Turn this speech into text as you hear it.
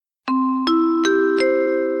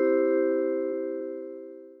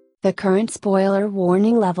The current spoiler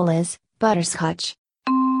warning level is butterscotch.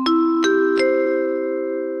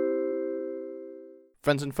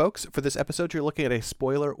 Friends and folks, for this episode, you're looking at a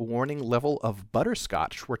spoiler warning level of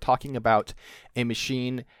butterscotch. We're talking about a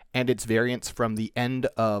machine and its variants from the end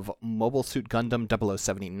of Mobile Suit Gundam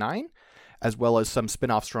 0079, as well as some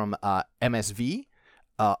spin-offs from MSV,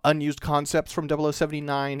 unused concepts from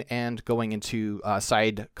 0079, and going into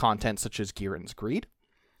side content such as Giran's Greed.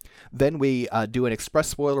 Then we do an express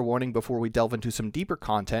spoiler warning before we delve into some deeper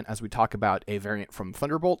content as we talk about a variant from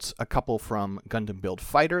Thunderbolts, a couple from Gundam Build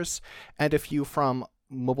Fighters, and a few from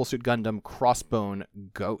Mobile Suit Gundam Crossbone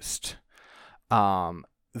Ghost.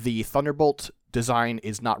 The Thunderbolt design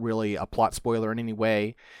is not really a plot spoiler in any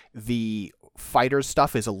way. The Fighters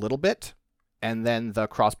stuff is a little bit. And then the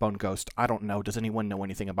Crossbone Ghost, I don't know. Does anyone know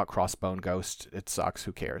anything about Crossbone Ghost? It sucks.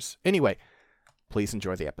 Who cares? Anyway, please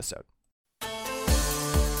enjoy the episode.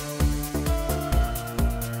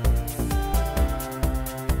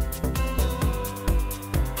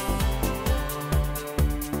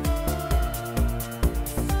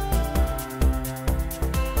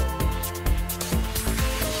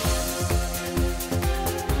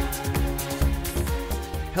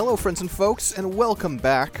 Hello, friends and folks, and welcome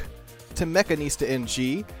back to Mechanista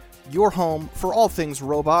NG, your home for all things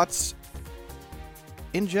robots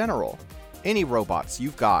in general. Any robots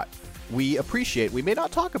you've got, we appreciate. We may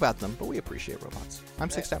not talk about them, but we appreciate robots. I'm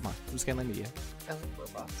Six Stepmom from Scanline Media. I like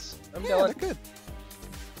robots. They're good.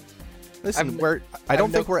 Listen, I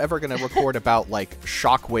don't think we're ever going to record about, like,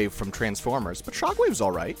 Shockwave from Transformers, but Shockwave's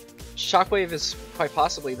all right. Shockwave is quite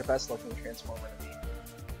possibly the best looking Transformer to me.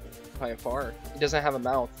 By far. He doesn't have a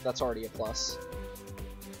mouth. That's already a plus.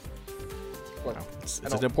 Look, it's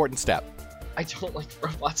an important step. I don't like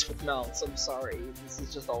robots with mouths. I'm sorry. This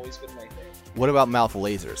has just always been my thing. What about mouth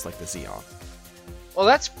lasers like the Zeong? Well,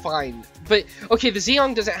 that's fine. But, okay, the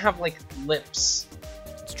Zeong doesn't have, like, lips.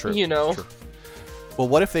 It's true. You know? It's true. Well,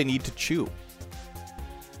 what if they need to chew?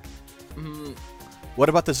 What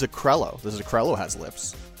about the Zacrello? The Zacrello has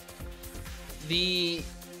lips. The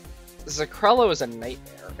Zacrello is a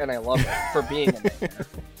nightmare, and I love it for being a nightmare.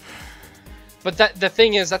 But the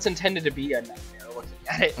thing is, that's intended to be a nightmare looking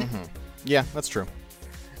at it. Mm-hmm. Yeah, that's true.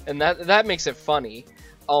 And that makes it funny.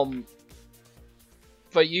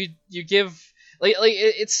 But you give like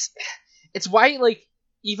it's why, like,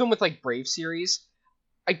 even with like Brave series,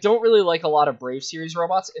 I don't really like a lot of Brave series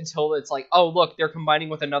robots until it's like, oh look, they're combining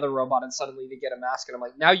with another robot and suddenly they get a mask, and I'm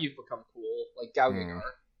like, now you've become cool, like Gao Gagar.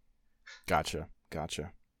 Gotcha.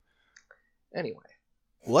 Anyway.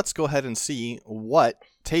 Let's go ahead and see what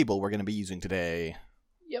table we're going to be using today.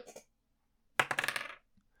 Yep.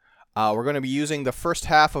 We're going to be using the first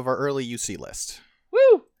half of our early UC list.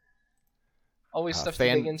 Woo! Always stuff to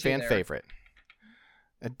dig into fan there. favorite.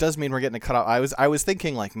 It does mean we're getting a cutoff. I was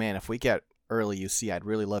thinking, like, man, if we get early UC, I'd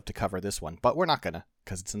really love to cover this one, but we're not gonna,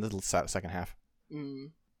 because it's in the second half.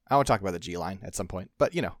 I want to talk about the G line at some point,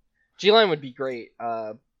 but you know, G line would be great.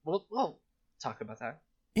 We'll talk about that.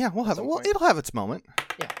 Yeah, we'll have it. Well, it'll have its moment.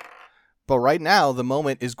 Yeah. But right now, the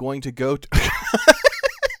moment is going to go to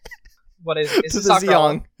What is to the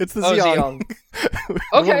Zeong. It's the Zeong.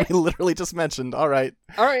 Okay. We literally just mentioned. All right,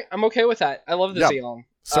 I'm okay with that. I love the Zeong.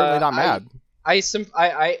 Certainly not mad. I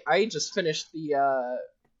just finished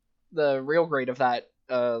the real grade of that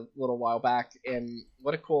a little while back, and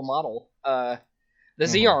what a cool model. The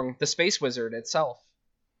Zeong, the Space Wizard itself.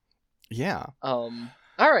 Yeah. All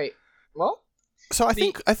right. Well. So I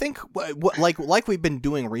think like we've been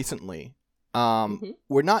doing recently,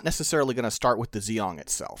 we're not necessarily going to start with the Zeong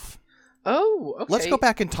itself. Oh, okay. Let's go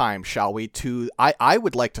back in time, shall we? I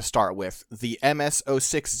would like to start with the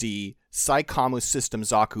MS-06Z Saikamu System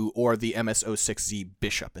Zaku, or the MS-06Z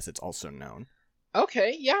Bishop, as it's also known.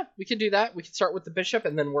 Okay, yeah, we could do that. We could start with the Bishop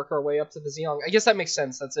and then work our way up to the Zeong. I guess that makes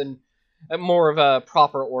sense. That's in more of a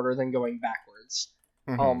proper order than going backwards.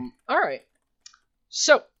 All right.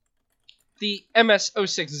 So, the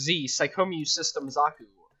MS-06Z Saikamu System Zaku,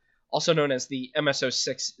 also known as the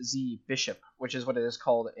MS-06Z Bishop, which is what it is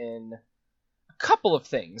called in a couple of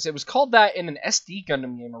things. It was called that in an SD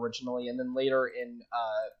Gundam game originally, and then later in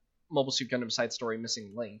Mobile Suit Gundam Side Story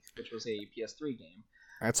Missing Link, which was a PS3 game.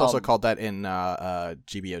 It's also called that in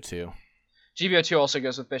GBO2. GBO2 also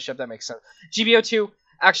goes with Bishop, that makes sense. GBO2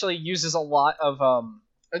 actually uses a lot of...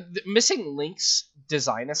 Missing Link's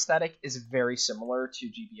design aesthetic is very similar to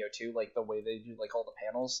GBO2, like the way they do like all the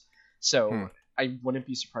panels. So I wouldn't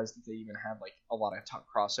be surprised if they even had like a lot of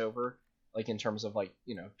crossover, like in terms of like,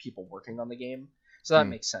 you know, people working on the game. So that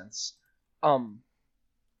makes sense.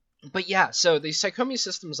 But yeah, so the Saikamu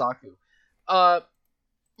System Zaku.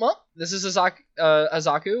 Well, this is a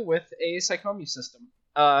Zaku with a Saikamu system.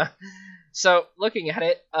 So looking at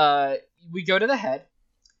it, we go to the head.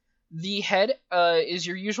 The head is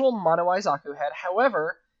your usual Mono Eye Zaku head.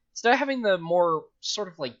 However, instead of having the more sort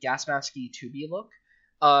of like gas masky tubey look,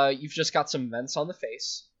 you've just got some vents on the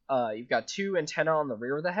face. You've got 2 antennae on the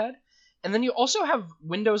rear of the head, and then you also have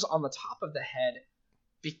windows on the top of the head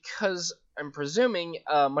because I'm presuming,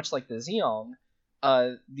 much like the Zeong,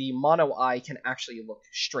 the Mono Eye can actually look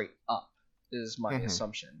straight up. Is my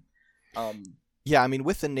assumption. Yeah, I mean,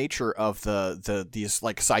 with the nature of these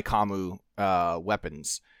like Saikamu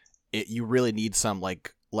weapons, you really need some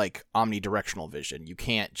like omnidirectional vision. You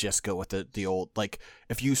can't just go with the old, like,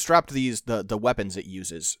 if you strapped the weapons it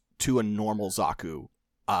uses to a normal Zaku,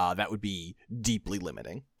 that would be deeply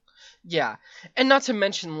limiting. Yeah, and not to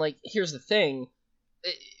mention, like, here's the thing,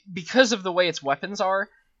 because of the way its weapons are,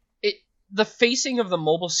 the facing of the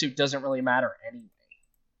mobile suit doesn't really matter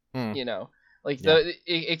anyway. You know, like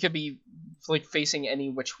it could be like facing any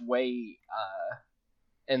which way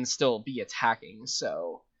and still be attacking.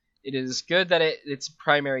 So it is good that its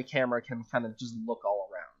primary camera can kind of just look all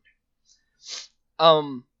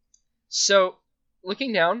around. So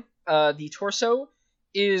looking down, the torso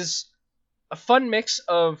is a fun mix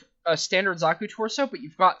of a standard Zaku torso, but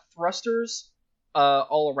you've got thrusters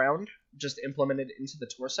all around, just implemented into the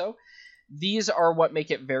torso. These are what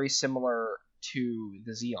make it very similar to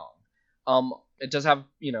the Zeong. It does have,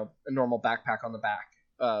 a normal backpack on the back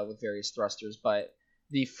with various thrusters, but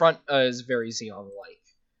the front is very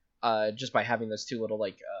Zeong-like, just by having those 2 little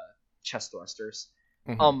chest thrusters.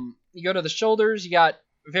 You go to the shoulders, you got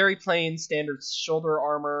very plain standard shoulder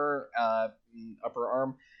armor, upper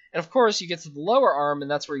arm, and of course you get to the lower arm,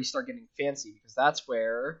 and that's where you start getting fancy, because that's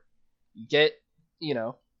where you get,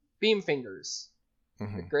 beam fingers.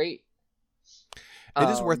 They're great. It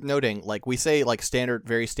is worth noting, like, we say, like,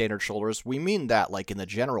 very standard shoulders. We mean that, like, in the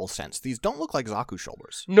general sense. These don't look like Zaku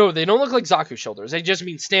shoulders. No, they don't look like Zaku shoulders. They just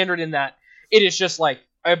mean standard in that it is just, like,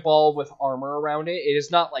 a ball with armor around it. It is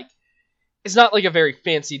not, like... It's not, like, a very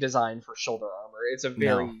fancy design for shoulder armor. It's a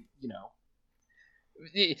very,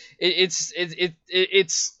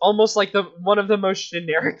 It's almost like one of the most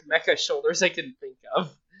generic mecha shoulders I can think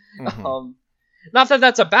of. Not that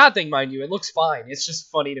that's a bad thing, mind you. It looks fine. It's just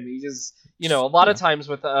funny to me because, a lot of times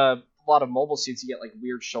with a lot of mobile suits, you get like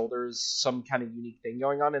weird shoulders, some kind of unique thing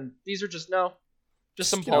going on, and these are just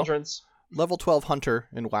some pauldrons. Level 12 hunter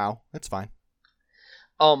in WoW. That's fine.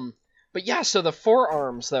 But yeah, so the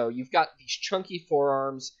forearms though, you've got these chunky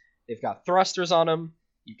forearms. They've got thrusters on them.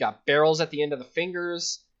 You've got barrels at the end of the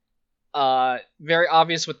fingers. Very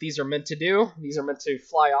obvious what these are meant to do. These are meant to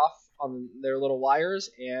fly off on their little wires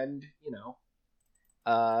and,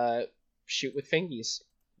 shoot with fingies.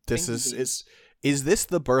 This is this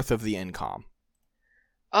the birth of the Incom?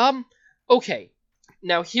 Okay.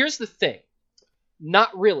 Now here's the thing.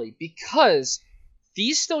 Not really, because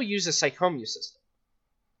these still use a Psychommu system.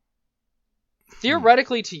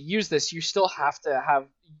 Theoretically, to use this, you still have to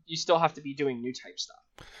be doing new type stuff.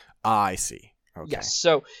 I see. Okay. Yes.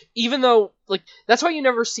 So even though, like, that's why you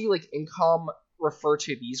never see like Incom refer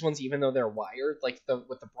to these ones, even though they're wired, like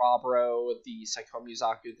with the Brabro, the Psychommu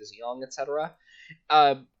Zaku, the Zeong, etc.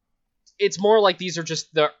 It's more like these are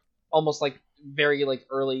just the almost like very like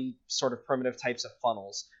early sort of primitive types of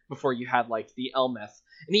funnels before you had like the Elmeth,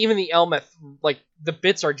 and even the Elmeth, like the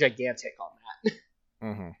bits are gigantic on that.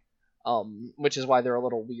 Which is why they're a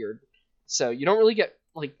little weird. So you don't really get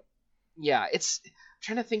like, yeah, I'm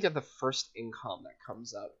trying to think of the first Incom that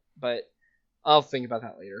comes up, but I'll think about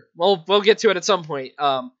that later. We'll get to it at some point.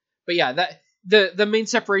 But yeah, that the main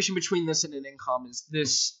separation between this and an Incom is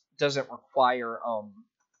this doesn't require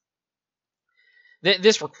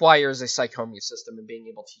this requires a Psychommu system and being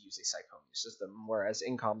able to use a Psychommu system, whereas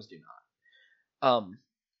Incoms do not.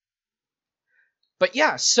 But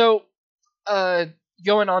yeah, so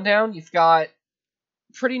going on down, you've got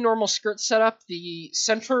pretty normal skirt setup. The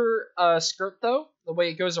center skirt, though, the way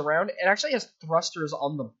it goes around, it actually has thrusters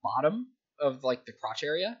on the bottom of like the crotch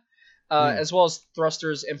area, as well as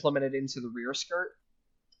thrusters implemented into the rear skirt.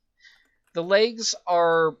 The legs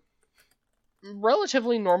are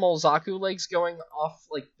relatively normal Zaku legs going off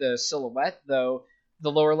like the silhouette, though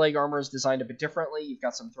the lower leg armor is designed a bit differently. You've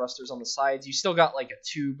got some thrusters on the sides. You still got like a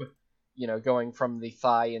tube, going from the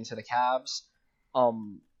thigh into the calves.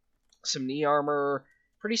 Some knee armor,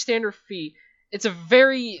 pretty standard feet.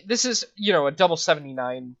 This is, a double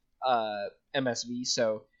 79 MSV,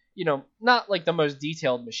 so, not like the most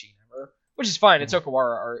detailed machine ever, which is fine. It's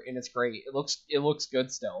Okawara art and it's great. It looks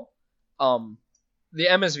good still. The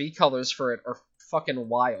MSV colors for it are fucking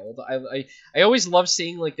wild. I always love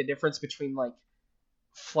seeing like the difference between like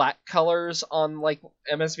flat colors on like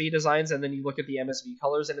MSV designs, and then you look at the MSV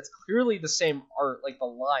colors, and it's clearly the same art. Like the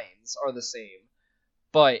lines are the same,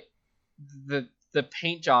 but the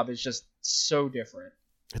paint job is just so different.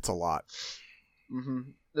 It's a lot. Mm-hmm.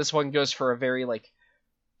 This one goes for a very like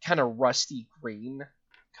kind of rusty green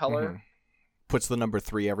color. Mm-hmm. Puts the number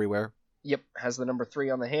 3 everywhere. Yep, has the number 3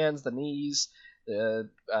 on the hands, the knees, the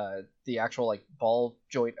actual like ball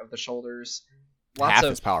joint of the shoulders. Half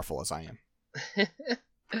as powerful as I am.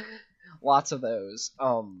 Lots of those.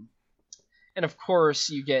 And of course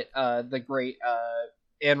you get the great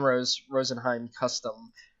Anrose Rosenheim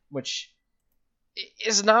custom, which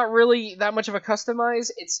is not really that much of a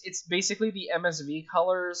customize. It's basically the MSV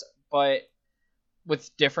colors, but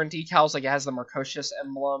with different decals. Like it has the Marcosius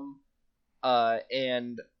emblem,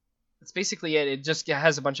 and that's basically it. It just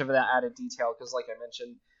has a bunch of that added detail because, like I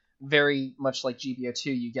mentioned, very much like GBO2,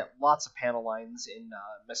 you get lots of panel lines in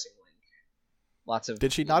Missing Link. Lots of.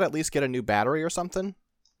 Did she not at least get a new battery or something?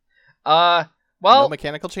 Well, no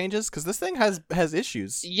mechanical changes, because this thing has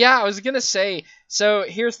issues. Yeah, I was gonna say. So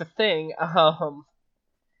here's the thing.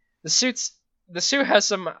 The suit has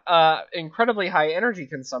some incredibly high energy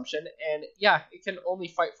consumption, and yeah, it can only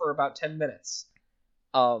fight for about 10 minutes.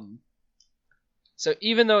 So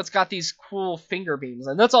even though it's got these cool finger beams,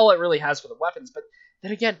 and that's all it really has for the weapons, but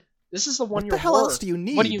then again, this is the one year war. What the hell else do you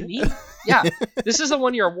need? What do you need? Yeah, this is the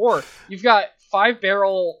 1 year war. You've got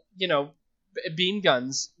 5-barrel, beam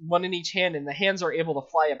guns, one in each hand, and the hands are able to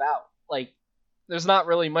fly about. Like, there's not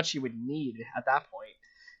really much you would need at that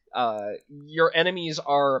point. Your enemies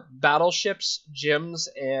are battleships, gyms,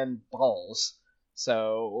 and balls.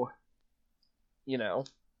 So,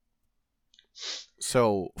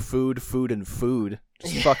 So, food, and food.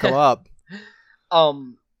 Just fuck them up.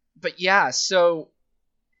 But yeah, so...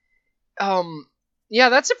 yeah,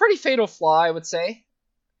 that's a pretty fatal flaw, I would say.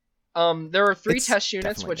 There are 3 test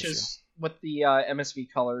units, which is what the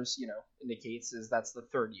MSV colors, indicates is that's the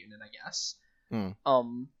 3rd unit, I guess.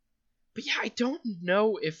 But yeah, I don't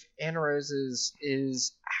know if Anrose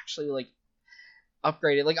is actually like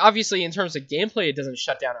upgraded. Like obviously in terms of gameplay, it doesn't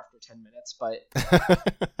shut down after 10 minutes, but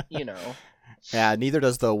Yeah, neither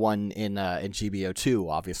does the one in GBO2,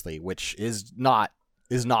 obviously, which is not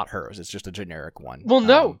hers. It's just a generic one. Well,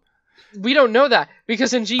 no. We don't know that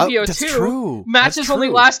because in GBO2 matches only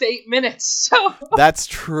last 8 minutes. So that's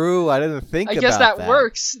true. I didn't think about that. I guess that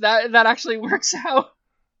works. That actually works out.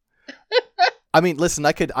 I mean, listen,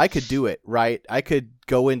 I could do it, right? I could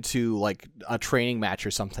go into like a training match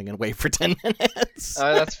or something and wait for 10 minutes.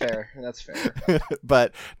 That's fair. That's fair.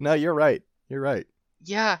 But no, you're right. You're right.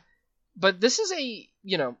 Yeah. But this is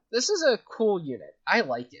a cool unit. I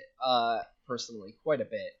like it personally quite a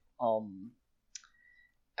bit.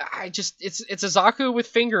 It's a Zaku with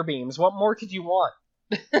finger beams. What more could you want?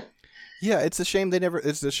 Yeah, it's a shame they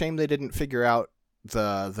didn't figure out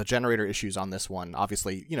the generator issues on this one.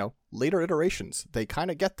 Obviously, later iterations they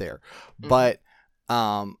kind of get there. Mm-hmm. But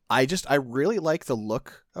I really like the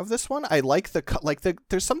look of this one. I like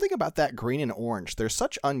there's something about that green and orange. There's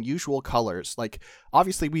such unusual colors. Like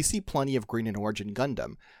obviously we see plenty of green and orange in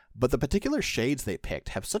Gundam, but the particular shades they picked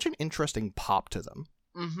have such an interesting pop to them.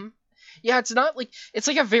 Mm-hmm. Yeah, it's not like it's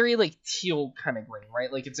like a very like teal kind of green,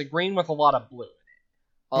 right? Like it's a green with a lot of blue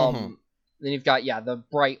in it. Then you've got the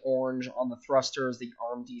bright orange on the thrusters, the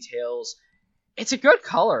arm details. It's a good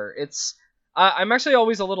color. It's I'm actually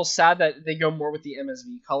always a little sad that they go more with the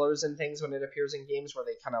MSV colors and things when it appears in games where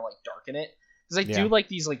they kind of like darken it, because I do like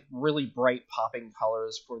these like really bright popping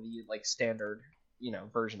colors for the like standard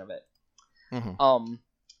version of it. Mm-hmm.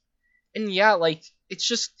 And yeah, like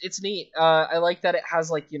it's neat. I like that it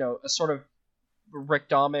has like a sort of Rick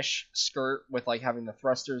Domish skirt with like having the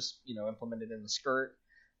thrusters implemented in the skirt.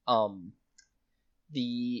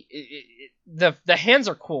 The hands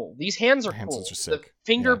are cool. These hands are cool. The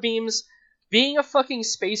finger beams. Being a fucking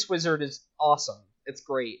space wizard is awesome. It's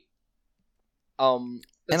great.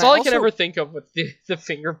 That's all I can ever think of with the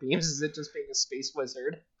finger beams, is it just being a space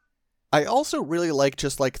wizard. I also really like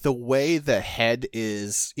just like the way the head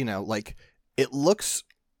is, like it looks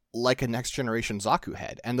like a next generation Zaku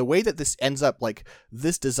head, and the way that this ends up, like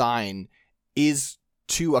this design is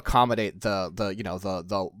to accommodate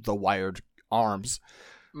the wired arms.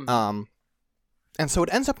 Mm-hmm. And so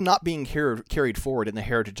it ends up not being carried forward in the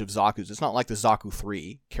heritage of Zaku's. It's not like the Zaku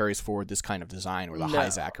 3 carries forward this kind of design, or the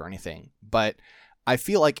Hyzak or anything. But I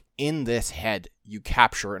feel like in this head, you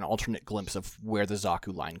capture an alternate glimpse of where the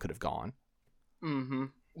Zaku line could have gone. Mm-hmm.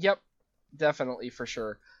 Yep. Definitely, for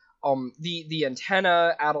sure. The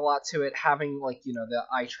antenna add a lot to it, having like, the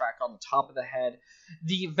eye track on the top of the head.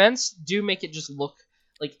 The vents do make it just look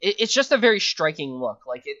like it's just a very striking look.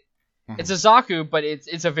 Like It's a Zaku, but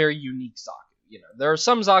it's a very unique Zaku. You know, there are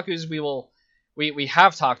some Zakus we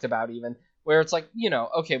have talked about even where it's like, you know,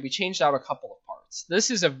 okay, we changed out a couple of parts. This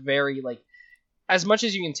is a very like, as much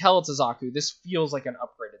as you can tell it's a Zaku, this feels like an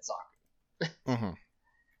upgraded Zaku.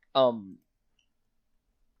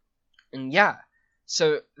 And yeah,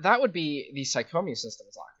 so that would be the Psychomia system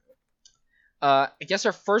Zaku. I guess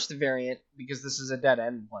our first variant, because this is a dead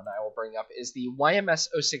end one I will bring up, is the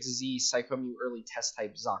YMS-06Z Psychomia Early Test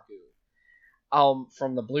Type Zaku.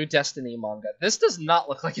 From the Blue Destiny manga. This does not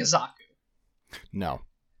look like a Zaku. No.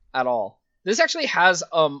 At all. This actually has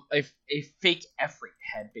a fake Efreet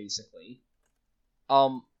head, basically.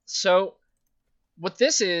 So what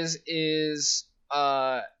this is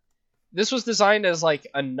this was designed as like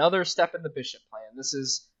another step in the Bishop plan. This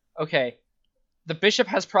is, okay, the Bishop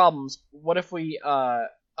has problems. What if we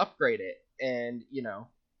upgrade it and, you know,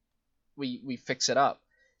 we fix it up?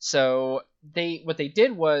 So what they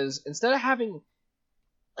did was, instead of having,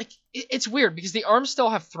 like, it's weird because the arms still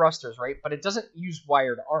have thrusters, right? But it doesn't use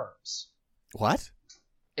wired arms. What?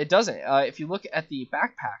 It doesn't. If you look at the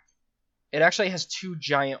backpack, it actually has 2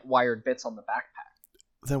 giant wired bits on the backpack.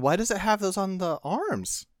 Then why does it have those on the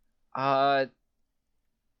arms? For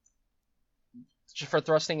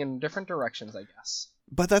thrusting in different directions, I guess.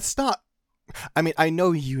 But that's not... I mean, I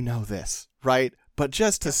know you know this, right? But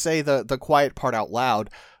just to say the quiet part out loud,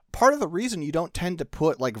 part of the reason you don't tend to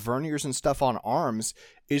put, like, verniers and stuff on arms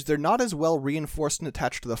is they're not as well reinforced and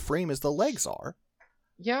attached to the frame as the legs are.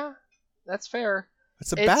 Yeah, that's fair.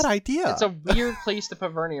 It's a bad idea. It's a weird place to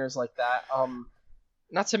put verniers like that.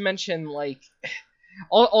 Not to mention, like...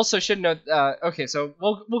 Also, should note... okay, so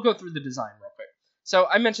we'll go through the design real quick. So,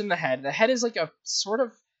 I mentioned the head. The head is, like, a sort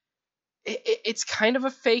of... It's kind of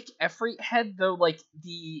a fake Efreet head, though, like,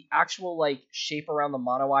 the actual, like, shape around the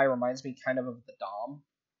mono eye reminds me kind of the Dom.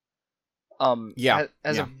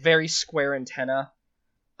 Has a very square antenna.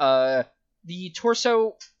 The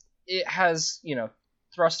torso, it has, you know,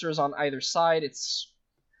 thrusters on either side. It's...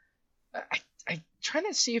 I'm trying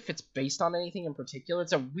to see if it's based on anything in particular.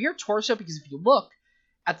 It's a weird torso because if you look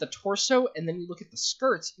at the torso and then you look at the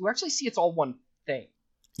skirts, you actually see it's all one thing.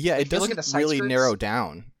 Yeah, it doesn't really skirts, narrow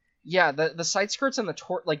down. Yeah, the side skirts and the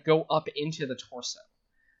like go up into the torso,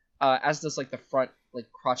 as does like the front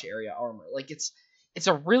like crotch area armor. Like it's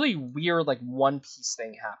a really weird like one piece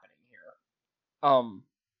thing happening here.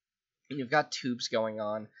 And you've got tubes going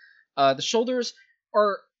on. The shoulders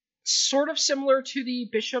are sort of similar to the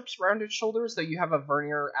Bishop's rounded shoulders, though you have a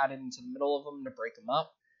vernier added into the middle of them to break them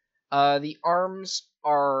up. The arms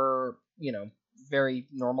are, you know, very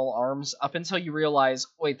normal arms up until you realize,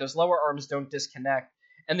 wait, those lower arms don't disconnect.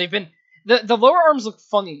 And they've been... The lower arms look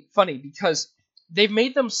funny because they've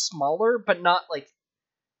made them smaller, but not, like,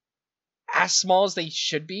 as small as they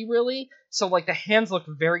should be, really. So, like, the hands look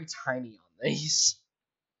very tiny on these.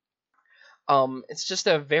 It's just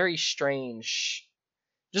a very strange...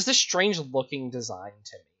 Just a strange looking design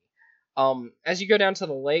to me. As you go down to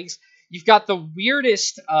the legs, you've got the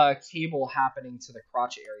weirdest cable happening to the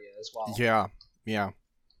crotch area as well. Yeah.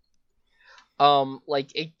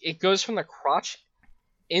 Like it goes from the crotch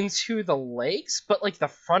into the legs, but like the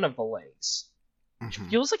front of the legs. Which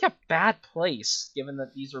feels like a bad place, given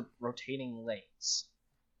that these are rotating legs.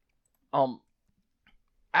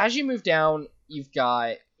 As you move down, you've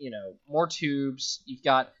got, you know, more tubes. You've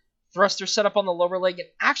got thruster set up on the lower leg, and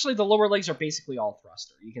actually the lower legs are basically all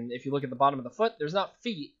thruster. You can, if you look at the bottom of the foot, there's not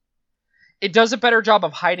feet. It does a better job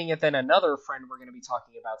of hiding it than another friend we're going to be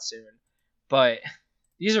talking about soon, but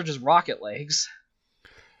these are just rocket legs.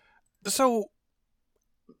 So,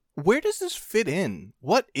 where does this fit in?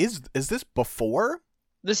 What is this before?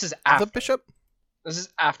 This is after the Bishop. This is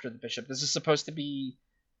after the Bishop. This is supposed to be.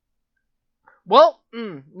 Well,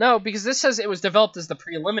 no, because this says it was developed as the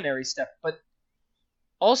preliminary step, but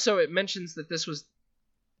also it mentions that this was...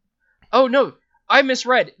 Oh, no, I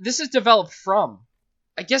misread. This is developed from.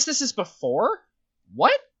 I guess this is before?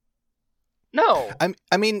 What? No.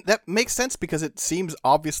 I mean, that makes sense because it seems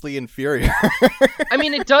obviously inferior. I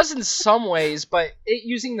mean, it does in some ways, but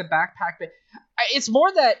using the backpack... It's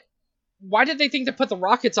more that... Why did they think to put the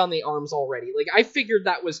rockets on the arms already? Like, I figured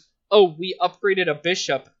that was... Oh, we upgraded a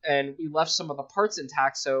Bishop, and we left some of the parts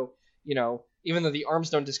intact, so, you know, even though the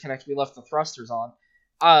arms don't disconnect, we left the thrusters on.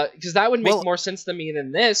 Because that would make more sense to me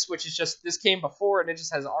than this, which is just, this came before, and it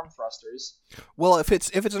just has arm thrusters. Well, if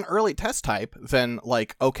it's an early test type, then,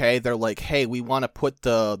 like, okay, they're like, hey, we want to put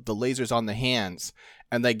the lasers on the hands,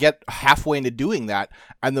 and they get halfway into doing that,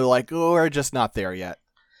 and they're like, oh, we're just not there yet.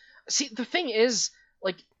 See, the thing is,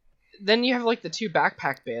 like, then you have, like, the two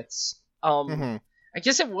backpack bits. I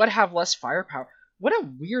guess it would have less firepower. What a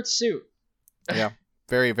weird suit. Yeah.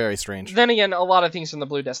 Very, very strange. Then again, a lot of things from the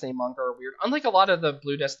Blue Destiny manga are weird. Unlike a lot of the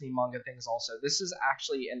Blue Destiny manga things also, this is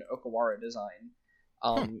actually an Okawara design.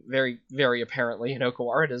 Very, very apparently an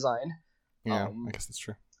Okawara design. Yeah, I guess that's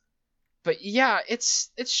true. But yeah,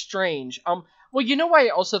 it's strange. Well, you know why I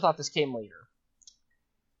also thought this came later?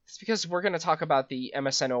 It's because we're going to talk about the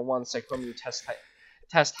MSN01 Psychommu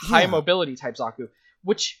test high mobility type Zaku,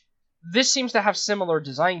 which this seems to have similar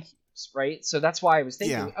design keys, right? So that's why I was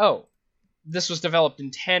thinking, this was developed in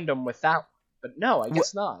tandem with that one. But no, I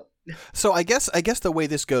guess not. So I guess the way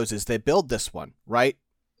this goes is they build this one, right?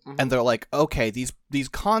 Mm-hmm. And they're like, okay, these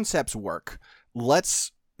concepts work.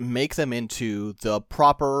 Let's make them into the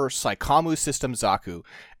proper Psychommu system Zaku.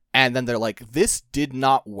 And then they're like, this did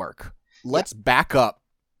not work. Let's back up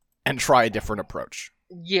and try a different approach.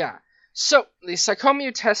 Yeah. So the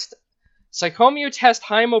Psychommu test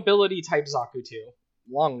high mobility type Zaku 2,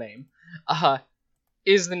 long name,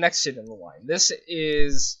 is the next shit in the line. This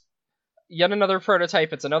is yet another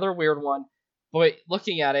prototype. It's another weird one, but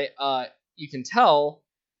looking at it, you can tell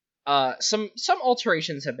some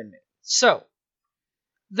alterations have been made. So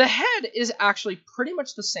the head is actually pretty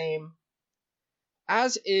much the same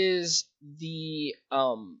as is the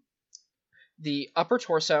upper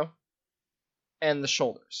torso and the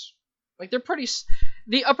shoulders. Like, they're pretty...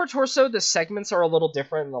 The upper torso, the segments are a little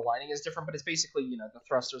different and the lining is different, but it's basically, the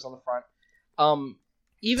thrusters on the front.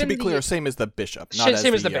 Even to be clear, same as the Bishop. Not as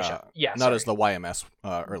the Bishop. Yeah, not as the YMS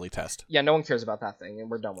early test. Yeah, no one cares about that thing,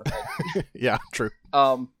 and we're done with it. Yeah, true.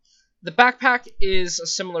 The backpack is a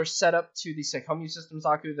similar setup to the Psychommu system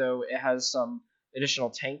Zaku, though it has some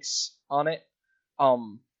additional tanks on it.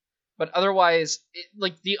 But otherwise,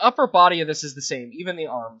 the upper body of this is the same, even the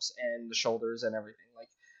arms and the shoulders and everything.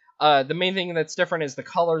 The main thing that's different is the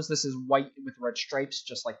colors. This is white with red stripes,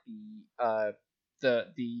 just like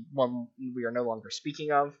the one we are no longer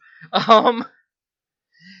speaking of.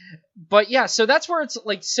 But yeah, so that's where it's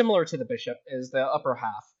similar to the Bishop, is the upper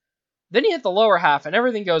half. Then you hit the lower half, and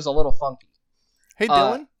everything goes a little funky. Hey,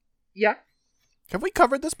 Dylan? Yeah? Have we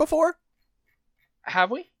covered this before?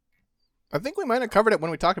 Have we? I think we might have covered it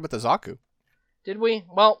when we talked about the Zaku. Did we?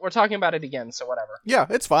 Well, we're talking about it again, so whatever. Yeah,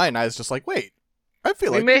 it's fine. I was just like, wait, I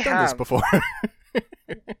feel like we've done this before.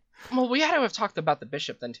 Well, we had to have talked about the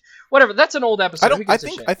Bishop then. Whatever, that's an old episode. I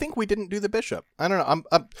think we didn't do the Bishop. I don't know.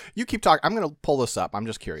 You keep talking. I'm going to pull this up. I'm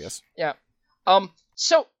just curious. Yeah.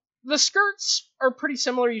 So the skirts are pretty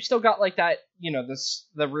similar. You still got that,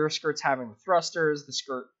 the rear skirts having the thrusters, the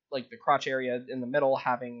skirt, the crotch area in the middle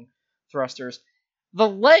having thrusters. The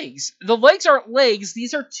legs aren't legs.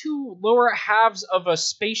 These are two lower halves of a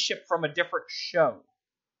spaceship from a different show.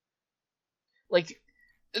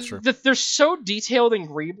 They're so detailed and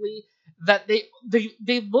greebly that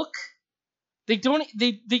they look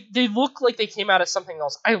like they came out of something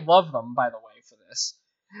else. I love them, by the way, for this,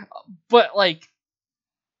 but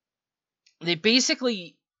they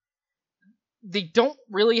basically they don't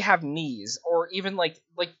really have knees, or even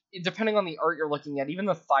depending on the art you're looking at, even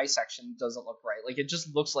the thigh section doesn't look right. It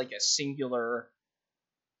just looks like a singular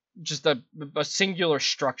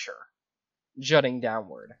structure jutting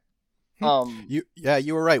downward. You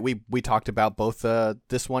were right. We talked about both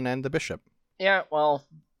this one and the Bishop. Yeah, well,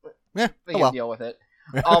 they can deal with it.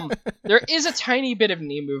 There is a tiny bit of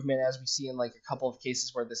knee movement, as we see in a couple of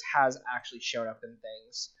cases where this has actually shown up in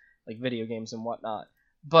things like video games and whatnot.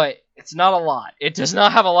 But it's not a lot. It does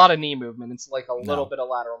not have a lot of knee movement. It's a little bit of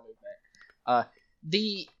lateral movement.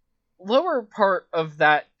 The lower part of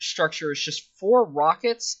that structure is just 4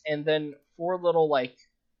 rockets and then 4 little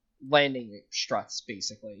landing struts,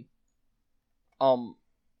 basically.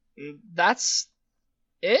 That's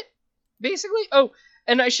it, basically. Oh,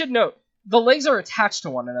 and I should note, the legs are attached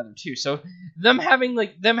to one another too. So them having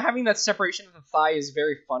that separation of the thigh is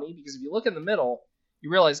very funny, because if you look in the middle,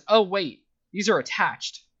 you realize, oh wait, these are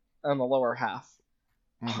attached on the lower half.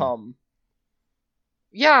 Mm-hmm.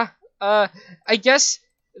 I guess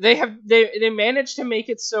they managed to make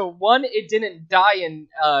it so, 1, it didn't die in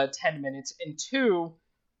 10 minutes, and 2,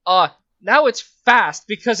 now it's fast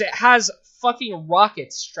because it has fucking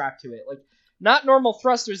rockets strapped to it. Not normal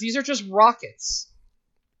thrusters, these are just rockets.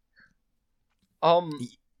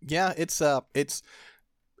 Yeah, it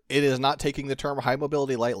is not taking the term high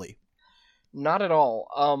mobility lightly. Not at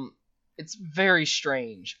all. It's very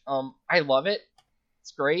strange. I love it.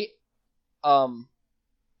 It's great. One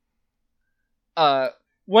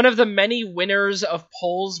of the many winners of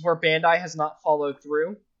polls where Bandai has not followed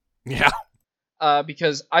through. Yeah.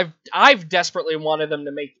 Because I've desperately wanted them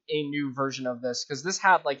to make a new version of this, because this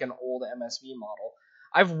had an old MSV model.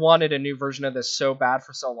 I've wanted a new version of this so bad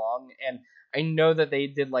for so long, and I know that they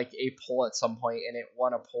did a poll at some point, and it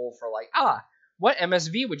won a poll for what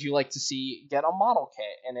MSV would you like to see get a model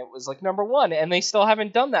kit? And it was like number 1, and they still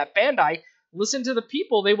haven't done that. Bandai, listen to the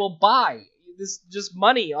people, they will buy. This just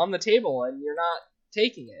money on the table, and you're not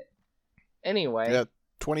taking it. Anyway. Yeah,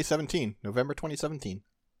 2017. November 2017.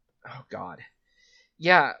 Oh, God.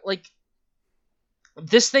 Yeah, like,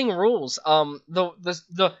 this thing rules.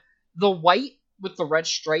 The white with the red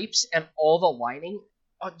stripes and all the lining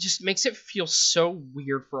just makes it feel so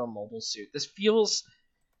weird for a mobile suit. This feels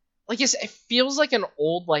like it feels like an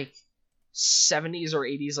old like 70s or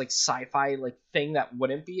 80s like sci-fi like thing that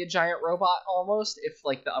wouldn't be a giant robot almost if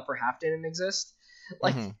like the upper half didn't exist.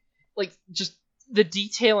 Like like just the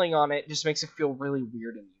detailing on it just makes it feel really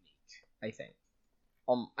weird and unique, I think.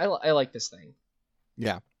 I like this thing.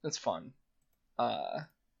 Yeah. It's fun.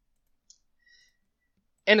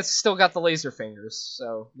 And it's still got the laser fingers,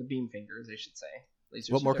 so the beam fingers, I should say.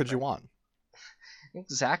 Lasers what more could you want?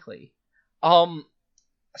 Exactly.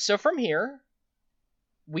 So from here,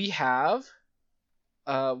 we have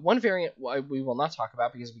one variant we will not talk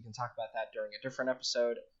about because we can talk about that during a different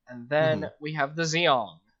episode. And then we have the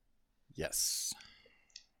Zeong. Yes.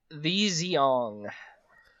 The Zeong.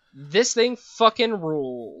 This thing fucking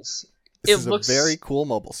rules. This is a very cool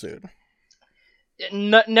mobile suit.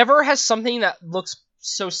 Never has something that looks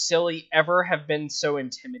so silly ever have been so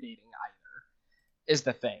intimidating either, is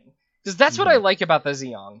the thing. Because that's what I like about the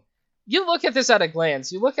Zeong. You look at this at a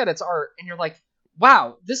glance, you look at its art, and you're like,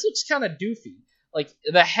 wow, this looks kind of doofy. Like,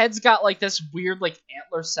 the head's got, like, this weird, like,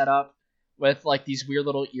 antler setup with, like, these weird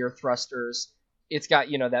little ear thrusters. It's got,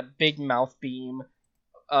 you know, that big mouth beam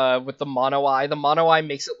with the mono eye. The mono eye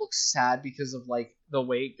makes it look sad because of, like, the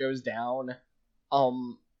way it goes down.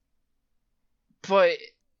 But,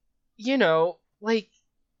 you know, like,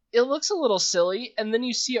 it looks a little silly, and then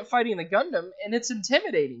you see it fighting the Gundam, and it's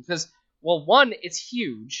intimidating, because, well, one, it's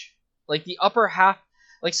huge. Like, the upper half,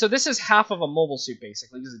 like, so this is half of a mobile suit,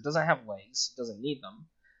 basically, because it doesn't have legs, it doesn't need them.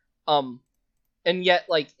 And yet,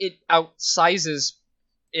 like, it outsizes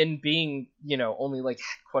in being, you know, only, like,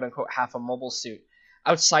 quote-unquote half a mobile suit,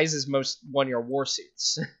 outsizes most one-year war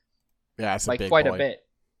suits. Yeah, it's like, a big quite boy. a bit.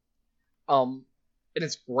 And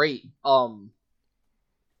it's great.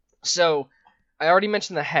 So, I already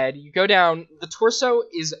mentioned the head. You go down, the torso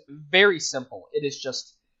is very simple. It is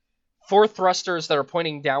just 4 thrusters that are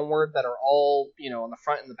pointing downward that are all, you know, on the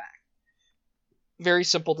front and the back. Very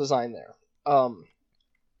simple design there.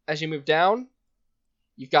 As you move down,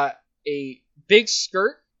 you've got a big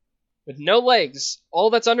skirt with no legs.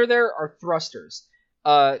 All that's under there are thrusters.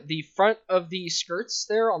 The front of the skirts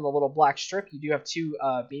there on the little black strip, you do have 2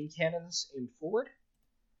 beam cannons aimed forward.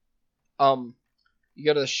 You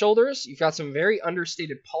go to the shoulders, you've got some very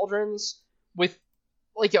understated pauldrons with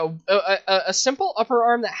like a simple upper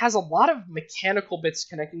arm that has a lot of mechanical bits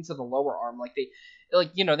connecting to the lower arm. Like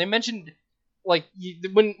they mentioned, like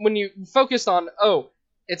when you focused on, oh,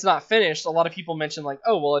 it's not finished, a lot of people mentioned like,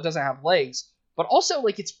 oh, well, it doesn't have legs. But also,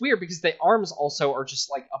 like, it's weird because the arms also are just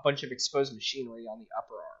like a bunch of exposed machinery on the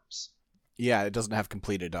upper arms. Yeah, it doesn't have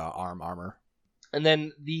completed arm armor. And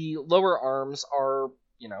then the lower arms are,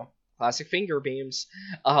 you know, classic finger beams.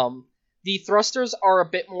 The thrusters are a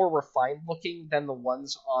bit more refined looking than the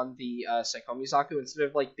ones on the Saikomizaku. Instead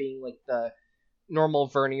of like being like the normal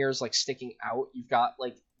verniers like sticking out, you've got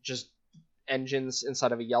like just engines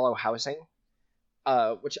inside of a yellow housing,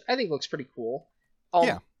 which I think looks pretty cool.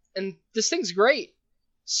 Yeah. And this thing's great.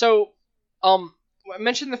 So, I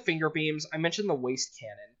mentioned the finger beams. I mentioned the waist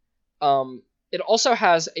cannon. It also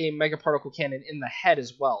has a megaparticle cannon in the head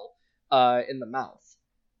as well, in the mouth.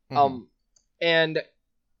 And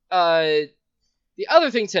the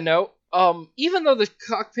other thing to note, even though the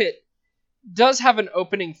cockpit does have an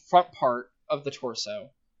opening front part of the torso,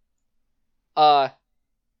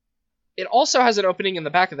 it also has an opening in the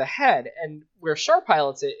back of the head, and where Char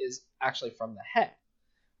pilots it is actually from the head.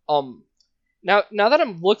 Now that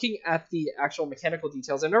I'm looking at the actual mechanical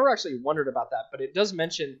details, I've never actually wondered about that, but it does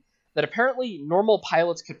mention that apparently normal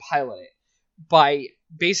pilots could pilot it by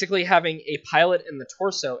basically having a pilot in the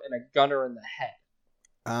torso and a gunner in the head.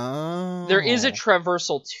 Oh. There is a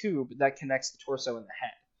traversal tube that connects the torso and the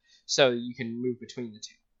head, so you can move between the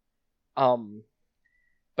two.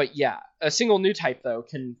 But yeah, a single new type, though,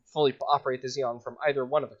 can fully operate the Zeong from either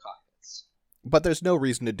one of the cockpits. But there's no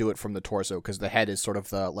reason to do it from the torso, because the head is sort of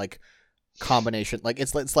the, like, combination. Like,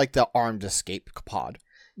 it's like the armed escape pod.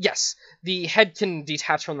 Yes, the head can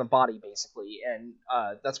detach from the body, basically, and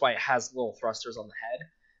that's why it has little thrusters on the head.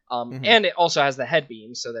 And it also has the head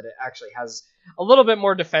beam, so that it actually has a little bit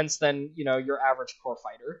more defense than, you know, your average core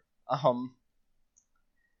fighter.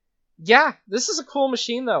 Yeah, this is a cool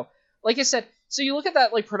machine, though. Like I said, So you look at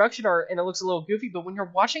that like production art and it looks a little goofy, but when you're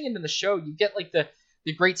watching it in the show, you get like the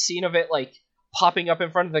great scene of it like popping up in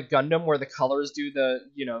front of the Gundam where the colors do the,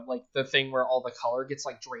 you know, like the thing where all the color gets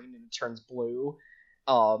like drained and it turns blue.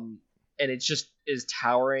 And it just is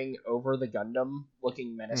towering over the Gundam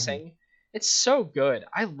looking menacing. Mm-hmm. It's so good.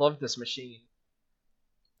 I love this machine.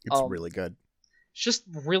 It's really good. It's just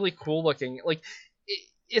really cool looking. Like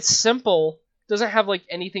it's simple, doesn't have like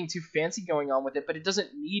anything too fancy going on with it, but it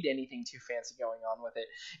doesn't need anything too fancy going on with it.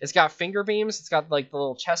 It's got finger beams, it's got like the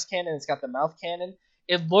little chest cannon, it's got the mouth cannon.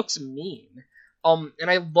 It looks mean. And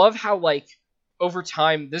I love how like over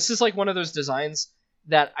time, this is like one of those designs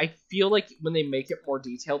that I feel like when they make it more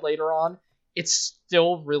detailed later on, it's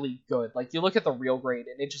still really good. Like you look at the real grade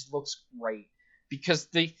and it just looks great because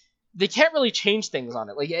they can't really change things on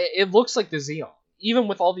it. Like it looks like the Zeon, even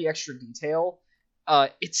with all the extra detail.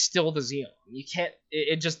 It's still the Zeon. You can't.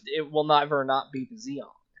 It will never not be the Zeon,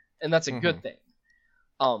 and that's a good thing.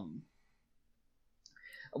 I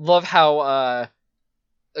love how,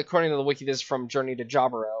 according to the wiki, this is from Journey to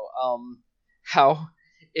Jaburo. How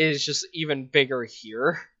it is just even bigger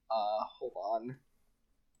here. Hold on.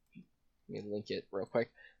 Let me link it real quick.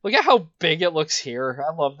 Look at how big it looks here.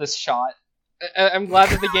 I love this shot. I'm glad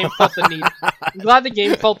that the game felt the need. I'm glad the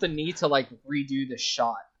game felt the need to like redo this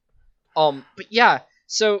shot. But yeah,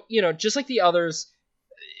 so, you know, just like the others,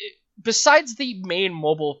 besides the main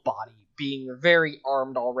mobile body being very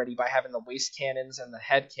armed already by having the waist cannons and the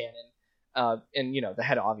head cannon, and, you know, the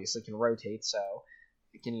head obviously can rotate, so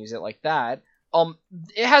you can use it like that.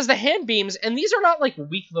 It has the hand beams, and these are not, like,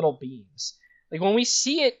 weak little beams. Like, when we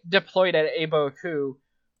see it deployed at Eiboku,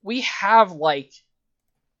 we have, like,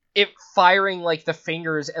 it firing like the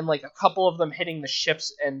fingers and like a couple of them hitting the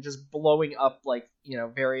ships and just blowing up like, you know,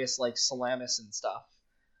 various like Salamis and stuff.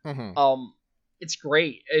 Mm-hmm. It's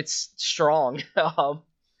great. It's strong.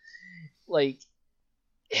 Like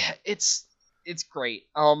it's great.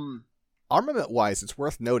 Armament wise, it's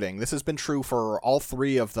worth noting this has been true for all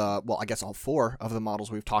three of the, well, I guess all four of the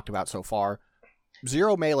models we've talked about so far.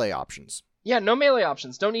 0 melee options. Yeah, no melee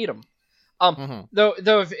options. Don't need them. Though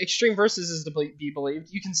if Extreme Versus is to be believed,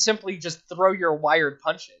 you can simply just throw your wired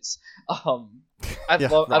punches.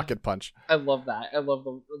 Rocket punch. I love that. I love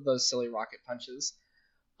those silly rocket punches.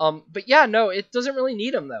 But yeah, no, it doesn't really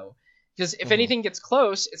need them though, because if anything gets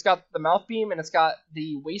close, it's got the mouth beam and it's got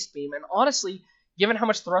the waist beam, and honestly, given how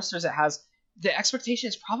much thrusters it has, the expectation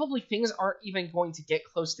is probably things aren't even going to get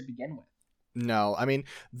close to begin with. No, I mean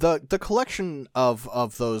the collection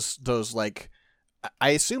of those like. I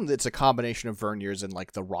assume that it's a combination of verniers and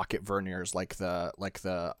like the rocket verniers, like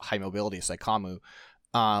the high mobility Saikamu.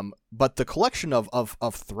 But the collection of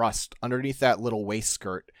thrust underneath that little waist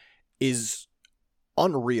skirt is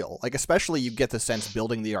unreal. Like, especially you get the sense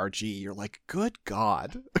building the RG, you're like, good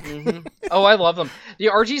God. Mm-hmm. Oh, I love them. The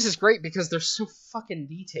RGs is great because they're so fucking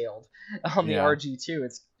detailed on the RG too.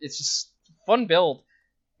 It's just fun build.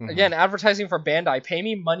 Mm-hmm. Again, advertising for Bandai. Pay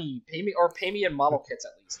me money. Pay me in model kits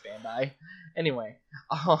at least, Bandai. Anyway,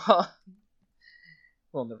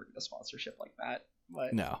 we'll never get a sponsorship like that.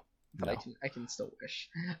 But I can still wish.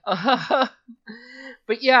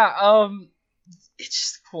 But yeah, it's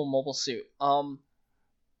just a cool mobile suit. Do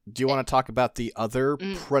you want to talk about the other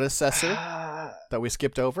predecessor that we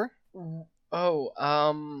skipped over? The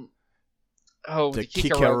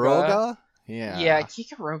Kikaroga? Yeah,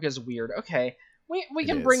 Kikaroga's weird. Okay, we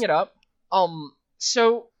can bring it up.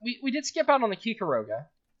 So we did skip out on the Kikaroga.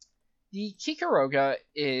 The Kikaroga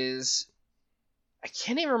is... I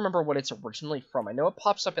can't even remember what it's originally from. I know it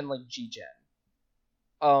pops up in, like, G-Gen.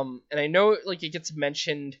 And I know, like, it gets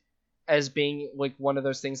mentioned as being, like, one of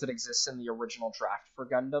those things that exists in the original draft for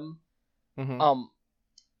Gundam. Mm-hmm.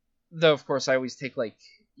 Though, of course, I always take, like,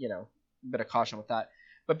 you know, a bit of caution with that.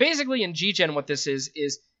 But basically, in G-Gen, what this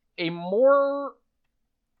is a more...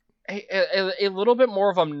 A little bit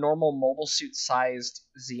more of a normal mobile suit-sized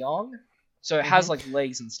Zeong. So it has, like,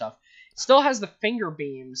 legs and stuff. Still has the finger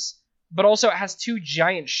beams, but also it has 2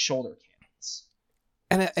 giant shoulder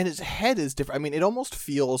cannons. And its head is different. I mean, it almost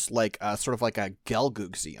feels like sort of like a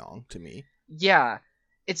Gelgoog Zeong to me. Yeah,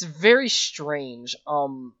 it's very strange.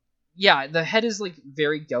 Yeah, the head is like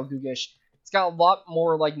very Gelgoogish. It's got a lot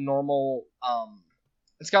more like normal.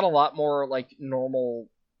 It's got a lot more like normal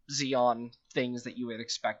Zeon things that you would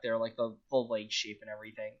expect there, like the leg shape and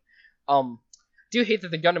everything. Do hate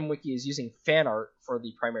that the Gundam Wiki is using fan art for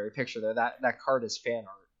the primary picture there. That card is fan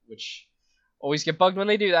art, which always get bugged when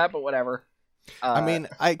they do that, but whatever. I mean,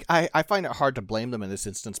 I find it hard to blame them in this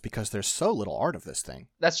instance because there's so little art of this thing.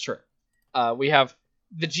 That's true. We have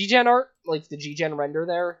the G-Gen art, like the G-Gen render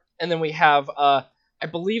there, and then we have, I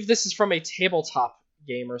believe this is from a tabletop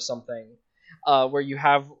game or something. where you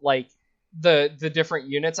have like the different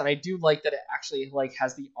units, and I do like that it actually like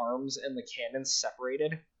has the arms and the cannons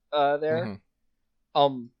separated there.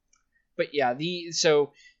 Mm-hmm. But yeah,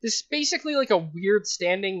 so this is basically like a weird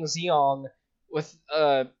standing Zeong with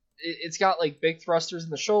it's got like big thrusters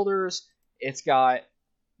in the shoulders, it's got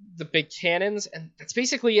the big cannons, and that's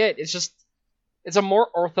basically it. It's a more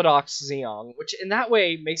orthodox Zeong, which in that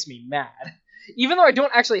way makes me mad. Even though I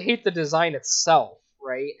don't actually hate the design itself,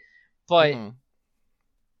 right? But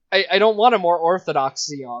I don't want a more orthodox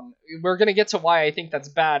Zeong. We're gonna get to why I think that's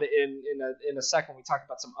bad in a second. We talk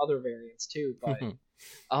about some other variants too, but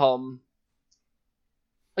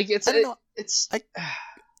like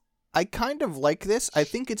I kind of like this. I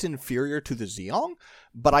think it's inferior to the Zeong,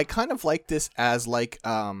 but I kind of like this as like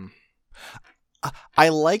I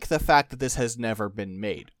like the fact that this has never been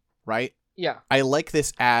made, right? Yeah. I like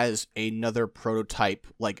this as another prototype,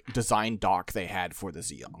 like design doc they had for the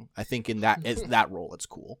Zeong. I think in that role, it's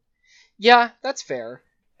cool. Yeah, that's fair.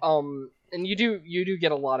 And you do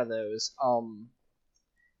get a lot of those.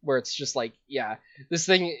 Where it's just like, yeah, this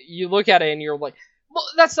thing, you look at it and you're like, well,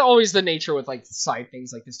 that's always the nature with like side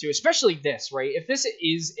things like this too, especially this, right? If this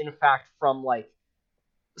is in fact from like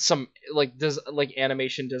some like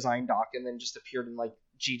animation design doc and then just appeared in like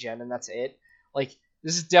GGen and that's it, like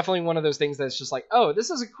this is definitely one of those things that's just like, oh, this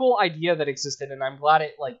is a cool idea that existed and I'm glad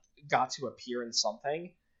it like got to appear in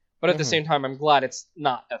something, but at the same time I'm glad it's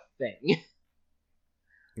not a thing.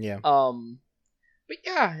 Yeah. But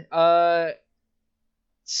yeah,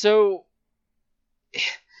 so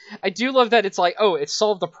I do love that it's like, oh, it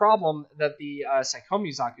solved the problem that the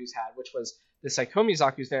Saikomi Zaku's had, which was the Saikomi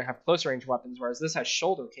Zaku's there have close range weapons, whereas this has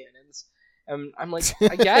shoulder cannons. And I'm like,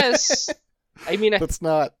 I guess. I mean, that's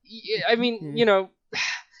not. I mean, you know,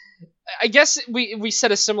 I guess we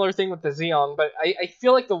said a similar thing with the Zeong, but I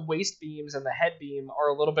feel like the waist beams and the head beam are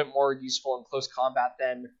a little bit more useful in close combat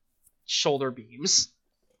than shoulder beams,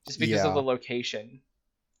 just because of the location.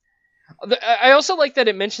 I also like that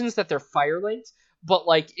it mentions that they're fire linked, but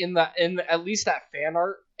like in at least that fan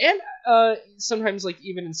art and sometimes like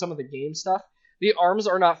even in some of the game stuff, the arms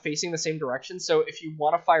are not facing the same direction. So if you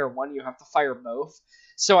want to fire one, you have to fire both.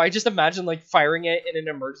 So I just imagine like firing it in an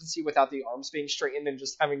emergency without the arms being straightened and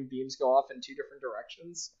just having beams go off in two different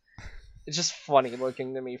directions. It's just funny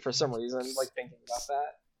looking to me for some reason, like thinking about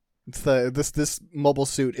that. It's this mobile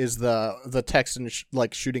suit is the Texan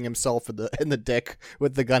like shooting himself in the dick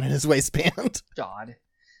with the gun in his waistband. God.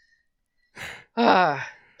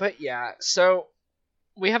 But yeah, so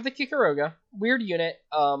we have the Kikuroga, weird unit.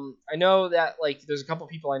 I know that like there's a couple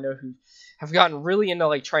people I know who have gotten really into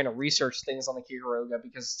like trying to research things on the Kikuroga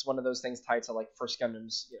because it's one of those things tied to like First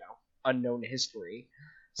Gundam's, you know, unknown history.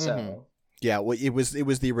 So yeah, well, it was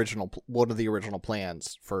the original one of the original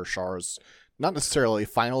plans for Char's. Not necessarily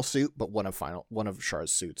final suit, but one of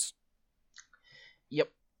Char's suits.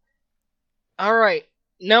 Yep. All right.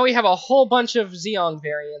 Now we have a whole bunch of Zeong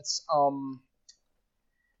variants.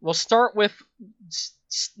 We'll start with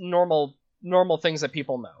normal things that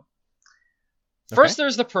people know. First,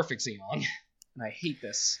 there's the perfect Zeong, and I hate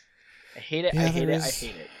this. I hate it. Yeah, I hate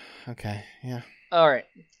it. Okay. Yeah. All right.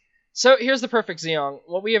 So here's the perfect Zeong.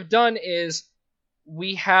 What we have done is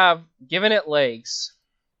we have given it legs,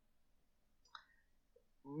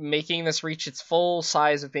 making this reach its full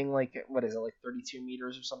size of being like, what is it, like 32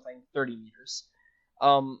 meters or something? 30 meters.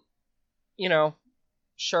 You know,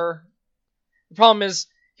 sure. The problem is,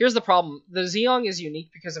 here's the problem. The Zeong is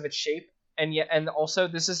unique because of its shape, and also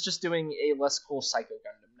this is just doing a less cool Psycho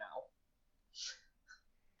Gundam now.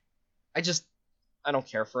 I don't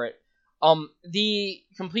care for it. The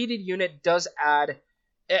completed unit does add,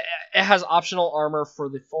 it has optional armor for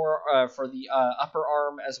the upper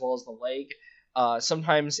arm as well as the leg.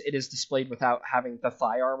 Sometimes it is displayed without having the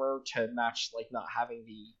thigh armor to match like not having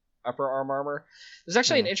the upper arm armor. There's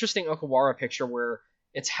actually an interesting Okawara picture where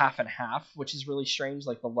it's half and half, which is really strange.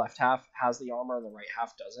 Like the left half has the armor and the right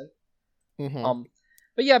half doesn't.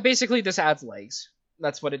 But yeah, basically this adds legs.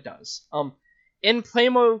 That's what it does. In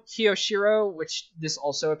Playmo Kiyoshiro, which this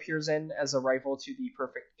also appears in as a rival to the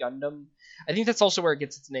Perfect Gundam, I think that's also where it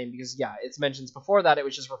gets its name because yeah, it mentions before that it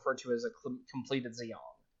was just referred to as a completed Zeong.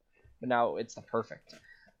 But now it's the perfect.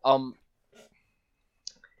 In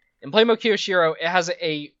Playmo Kiyoshiro, it has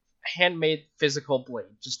a handmade physical blade,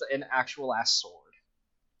 just an actual ass sword.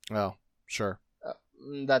 Oh, sure.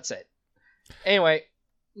 That's it. Anyway,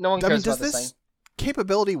 no one cares about this thing.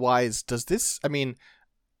 Capability-wise, does this... I mean,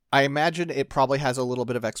 I imagine it probably has a little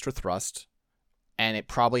bit of extra thrust, and it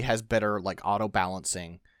probably has better, like,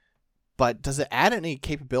 auto-balancing. But does it add any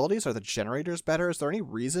capabilities? Are the generators better? Is there any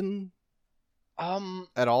reason...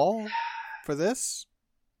 at all for this?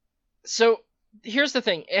 So here's the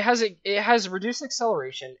thing. It has reduced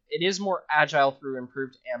acceleration. It is more agile through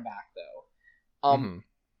improved AMBAC though.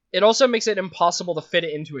 It also makes it impossible to fit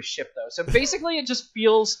it into a ship though. So basically, it just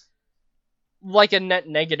feels like a net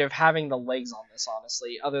negative having the legs on this,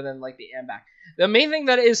 honestly, other than like the AMBAC. The main thing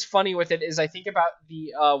that is funny with it is I think about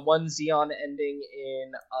the one Xeon ending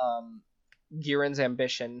in Giran's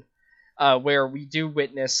Ambition, where we do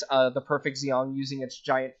witness the perfect Xeon using its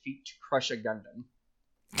giant feet to crush a Gundam.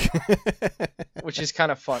 Which is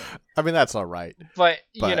kind of funny. I mean, that's all right. But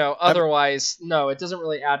you know, otherwise, no, it doesn't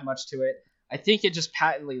really add much to it. I think it just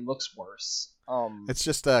patently looks worse. It's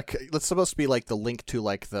just it's supposed to be like the link to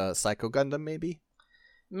like the Psycho Gundam, maybe.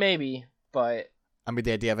 Maybe, but I mean,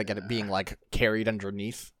 the idea of it being like carried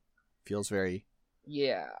underneath feels very.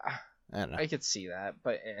 Yeah, I don't know. I could see that,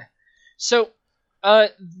 but So,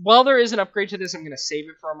 while there is an upgrade to this, I'm gonna save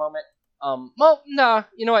it for a moment. Well, nah,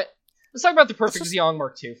 you know what? Let's talk about the Perfect Xeon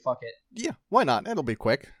Mark II. Fuck it. Yeah, why not? It'll be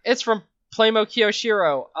quick. It's from Playmo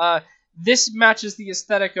Kiyoshiro. This matches the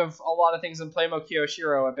aesthetic of a lot of things in Playmo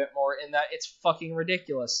Kiyoshiro a bit more in that it's fucking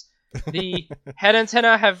ridiculous. The head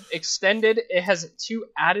antenna have extended. It has 2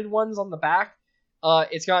 added ones on the back.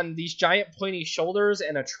 It's gotten these giant pointy shoulders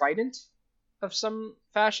and a trident of some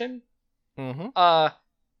fashion. The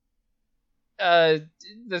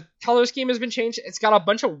color scheme has been changed. It's got a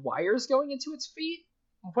bunch of wires going into its feet.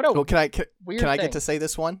 What a can I weird thing. get to say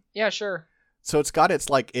this one? Yeah, sure. So it's got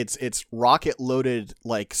its rocket loaded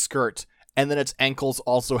like skirt, and then its ankles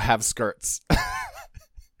also have skirts.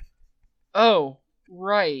 Oh,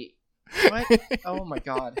 right. What? Oh my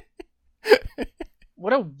god.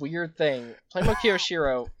 What a weird thing. Playmo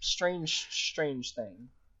Kiyoshiro, strange thing.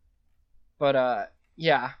 But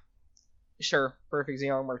yeah. Sure, Perfect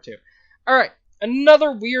Xeon Mark II. Alright,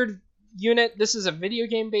 another weird unit. This is a video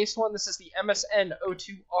game based one. This is the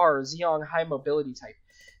MSN-02R Xeon High Mobility Type.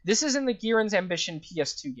 This is in the Giran's Ambition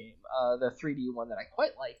PS2 game, the 3D one that I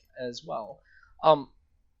quite like as well.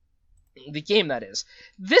 The game, that is.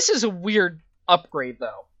 This is a weird upgrade,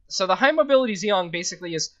 though. So the High Mobility Xeon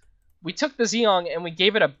basically is, we took the Xeon and we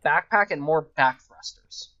gave it a backpack and more back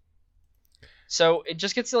thrusters. So it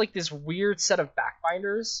just gets like this weird set of back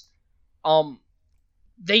binders.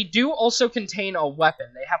 They do also contain a weapon.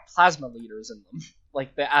 They have plasma leaders in them,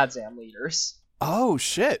 like the Adzam leaders. Oh,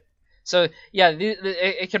 shit. So, yeah,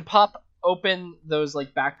 it can pop open those,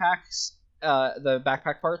 like, backpacks, the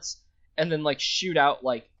backpack parts, and then, like, shoot out,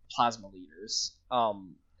 like, plasma leaders,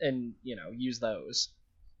 and, you know, use those.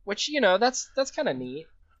 Which, you know, that's kind of neat.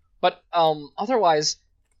 But, otherwise,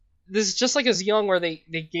 this is just like a Xeon where they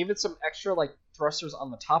gave it some extra, like, thrusters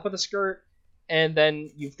on the top of the skirt, and then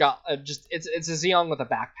you've got it's a Xeon with a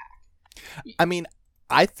backpack. I mean,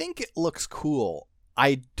 I think it looks cool.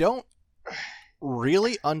 I don't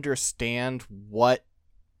really understand what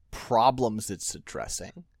problems it's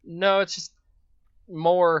addressing. No, it's just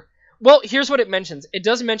more. Well, here's what it mentions. It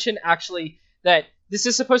does mention actually that this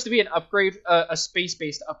is supposed to be an upgrade, a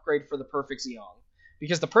space-based upgrade for the Perfect Xeon,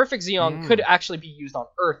 because the Perfect Xeon could actually be used on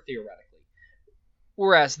Earth theoretically,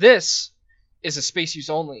 whereas this is a space use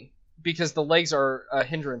only because the legs are a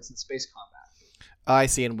hindrance in space combat. I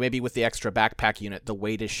see, and maybe with the extra backpack unit, the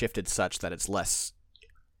weight is shifted such that it's less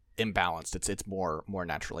imbalanced. It's more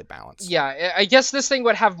naturally balanced. Yeah, I guess this thing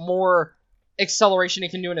would have more acceleration it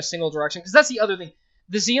can do in a single direction, because that's the other thing.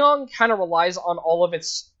 The Xeon kind of relies on all of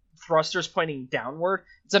its thrusters pointing downward.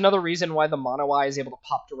 It's another reason why the Mono Eye is able to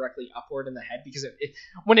pop directly upward in the head, because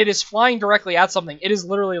when it is flying directly at something, it is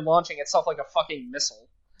literally launching itself like a fucking missile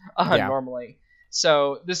normally.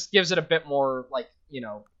 So this gives it a bit more, like, you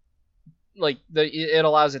know, like it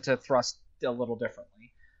allows it to thrust a little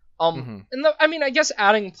differently. And I mean, I guess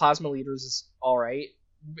adding plasma leaders is all right.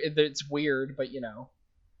 It's weird, but you know,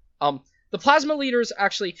 the plasma leaders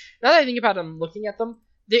actually, now that I think about them, looking at them,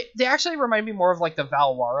 they actually remind me more of like the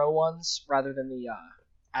Valwaro ones rather than the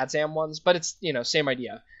Adzam ones. But it's, you know, same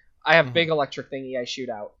idea. I have big electric thingy I shoot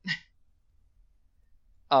out.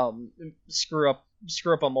 Screw up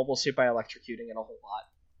a mobile suit by electrocuting it a whole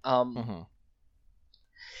lot.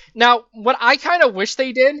 Now, what I kind of wish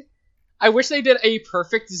they did, I wish they did a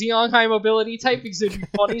perfect Xeon High Mobility type, because it'd be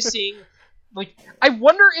funny seeing, like, I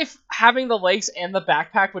wonder if having the legs and the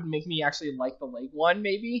backpack would make me actually like the leg one,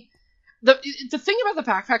 maybe. The thing about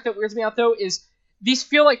the backpack that weirds me out, though, is these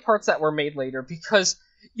feel like parts that were made later, because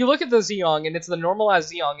you look at the Xeon, and it's the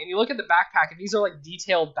normalized Xeon, and you look at the backpack, and these are, like,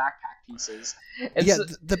 detailed backpack pieces. And yeah,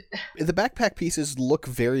 the backpack pieces look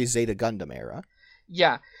very Zeta Gundam era.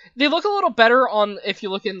 Yeah, they look a little better on, if you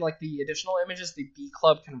look in, like, the additional images, the B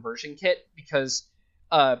Club conversion kit, because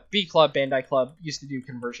B Club, Bandai Club, used to do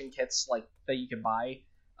conversion kits, like, that you could buy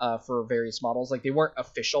for various models. Like, they weren't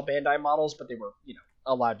official Bandai models, but they were,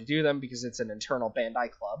 allowed to do them because it's an internal Bandai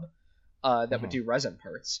club that would do resin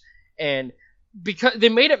parts. And because they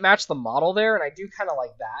made it match the model there, and I do kind of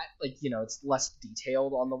like that. Like, it's less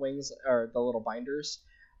detailed on the wings or the little binders.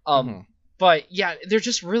 But yeah, they're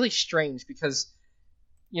just really strange because,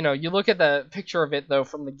 you look at the picture of it though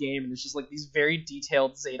from the game, and it's just like these very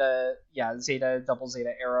detailed Zeta, double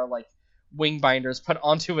Zeta era like wing binders put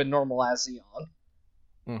onto a normal as Zeong.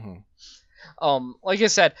 Like I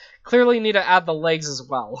said, clearly need to add the legs as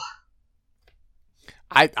well.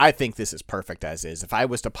 I think this is perfect as is. If I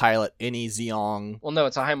was to pilot any Zeong... Well, no,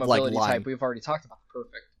 it's a high mobility type. We've already talked about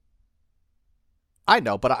perfect. I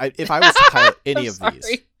know, but if I was to pilot any of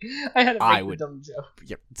these... I had to make a dumb joke.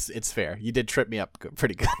 Yeah, it's fair. You did trip me up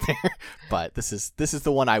pretty good there. But this is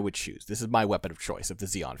the one I would choose. This is my weapon of choice of the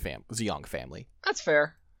Zeong family. That's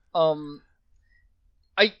fair. I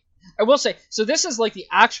will say, so this is like the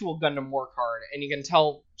actual Gundam War card, and you can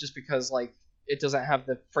tell just because like it doesn't have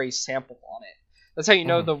the phrase sample on it. That's how you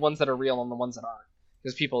know the ones that are real and the ones that aren't.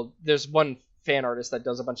 Because there's one fan artist that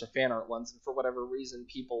does a bunch of fan art ones, and for whatever reason,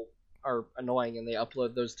 people are annoying and they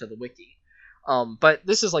upload those to the wiki. But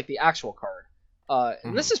this is like the actual card.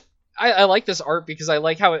 And this is, I like this art because I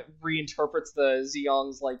like how it reinterprets the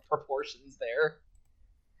Zeong's like proportions there.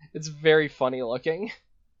 It's very funny looking.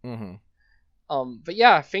 But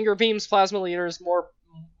yeah, finger beams, plasma leaders, more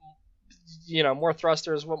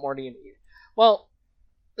thrusters. What more do you need? Well,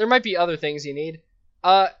 there might be other things you need.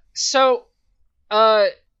 So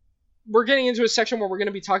we're getting into a section where we're going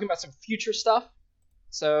to be talking about some future stuff.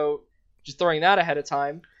 So just throwing that ahead of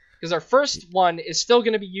time, because our first one is still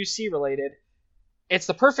going to be UC related. It's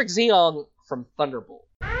the Perfect Zeong from Thunderbolt.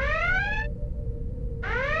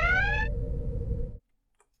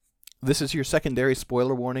 This is your secondary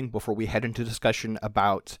spoiler warning before we head into discussion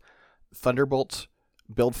about Thunderbolt,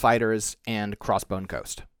 Build Fighters, and Crossbone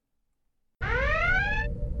Coast.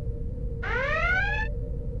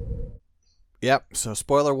 Yep, so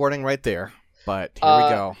spoiler warning right there, but here we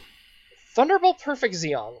go. Thunderbolt Perfect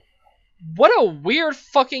Zeong. What a weird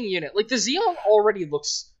fucking unit. Like, the Zeong already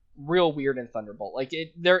looks real weird in Thunderbolt. Like,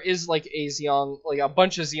 there is, like, a Zeong, like, a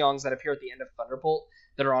bunch of Zeongs that appear at the end of Thunderbolt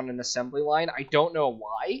that are on an assembly line. I don't know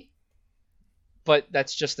why, but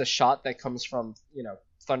that's just a shot that comes from,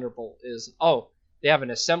 Thunderbolt is, they have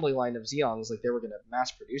an assembly line of Zeongs, like, they were going to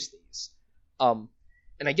mass produce these.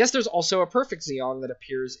 And I guess there's also a Perfect Zeong that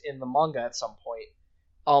appears in the manga at some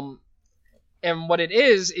point. And what it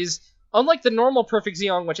is unlike the normal Perfect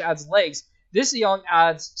Zeong, which adds legs, this Zeong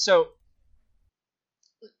adds... So,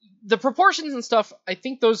 the proportions and stuff, I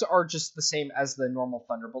think those are just the same as the normal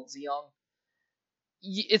Thunderbolt Zeong.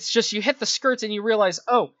 It's just you hit the skirts and you realize,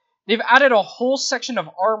 they've added a whole section of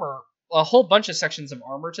armor, a whole bunch of sections of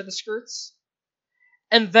armor to the skirts.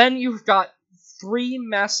 And then you've got 3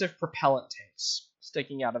 massive propellant tanks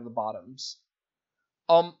sticking out of the bottoms.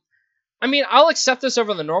 I mean, I'll accept this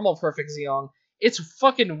over the normal Perfect Zeong. It's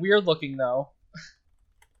fucking weird looking, though.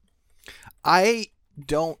 I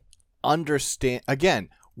don't understand. Again,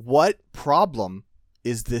 what problem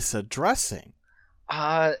is this addressing?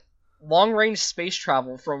 Long-range space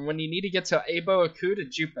travel from when you need to get to Abo Aku to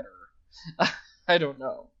Jupiter. I don't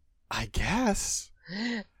know. I guess.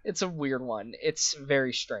 It's a weird one. It's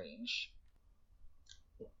very strange.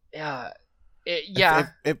 Yeah.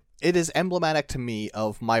 It is emblematic to me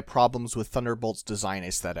of my problems with Thunderbolt's design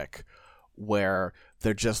aesthetic, where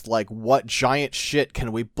they're just like, what giant shit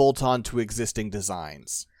can we bolt onto existing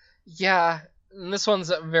designs? Yeah, and this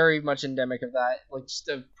one's very much endemic of that. Like, just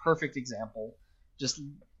a perfect example. Just,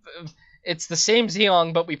 it's the same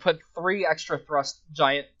Zeong, but we put 3 extra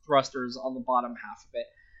giant thrusters on the bottom half of it.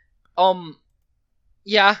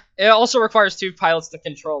 Yeah, it also requires 2 pilots to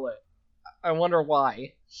control it. I wonder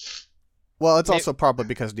why. Well, it's also probably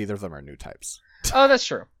because neither of them are new types. Oh, that's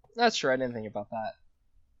true. That's true. I didn't think about that.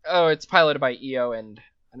 Oh, it's piloted by EO, and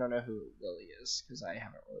I don't know who Lily is because I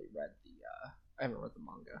haven't really read the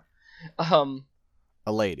manga.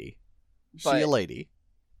 A lady. She a lady.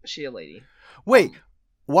 She a lady. Wait,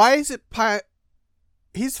 why is it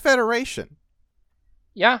He's Federation.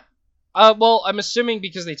 Yeah. Well, I'm assuming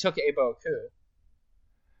because they took Abo Aku.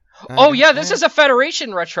 Oh yeah, this is a Federation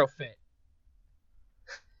retrofit.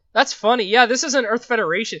 That's funny. Yeah, this isn't Earth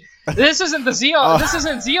Federation. This isn't the Zeong. This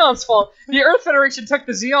isn't Zeong's fault. The Earth Federation took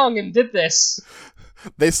the Zeong and did this.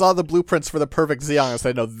 They saw the blueprints for the perfect Zeong and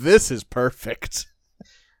said, "No, this is perfect."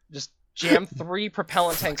 Just jam 3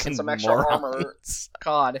 propellant tanks and some extra armor.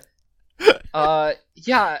 God.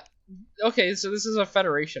 Yeah. Okay, so this is a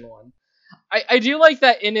Federation one. I do like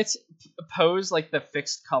that in its pose, like the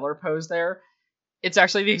fixed color pose there. It's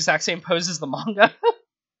actually the exact same pose as the manga.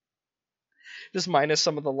 just minus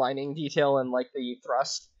some of the lining detail and like the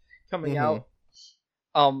thrust coming out.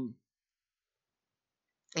 I'm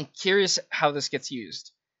curious how this gets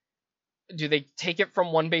used. Do they take it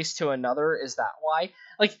from one base to another? Is that why?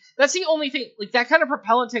 Like, that's the only thing. Like, that kind of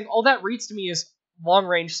propellant tank, all that reads to me is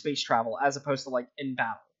long-range space travel as opposed to, like, in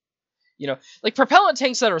battle. You know? Like, propellant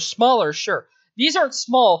tanks that are smaller, sure. These aren't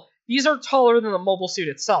small. These are taller than the mobile suit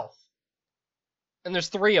itself. And there's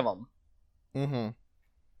 3 of them.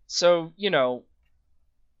 So, you know,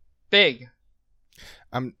 big.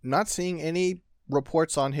 I'm not seeing any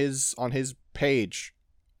reports on his page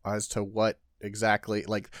as to what exactly,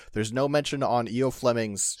 like, there's no mention on E.O.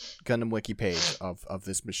 Fleming's Gundam Wiki page of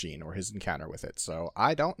this machine or his encounter with it, so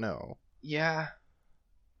I don't know. Yeah.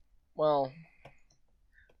 Well.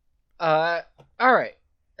 Alright.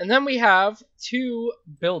 And then we have 2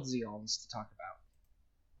 build Zeons to talk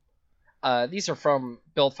about. These are from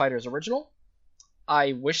Build Fighters Original.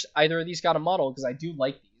 I wish either of these got a model, because I do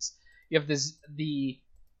like these. You have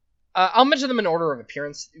I'll mention them in order of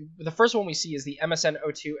appearance. The first one we see is the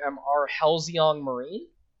MSN-02MR Hell Zeong Marine.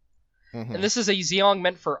 And this is a Zeong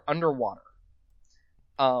meant for underwater.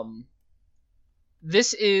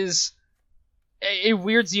 This is a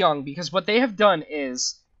weird Zeong, because what they have done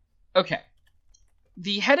is... Okay.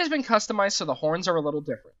 The head has been customized so the horns are a little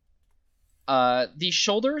different. The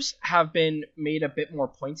shoulders have been made a bit more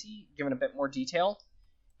pointy, given a bit more detail.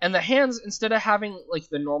 And the hands, instead of having like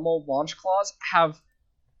the normal launch claws, have...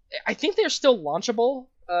 I think they're still launchable,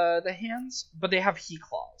 the hands, but they have heat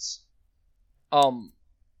claws.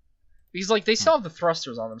 Because, like, they still have the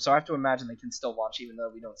thrusters on them, so I have to imagine they can still launch even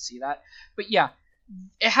though we don't see that. But yeah,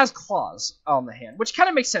 it has claws on the hand, which kind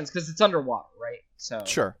of makes sense because it's underwater, right? So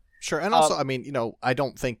Sure. And also, I mean, you know, I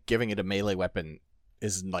don't think giving it a melee weapon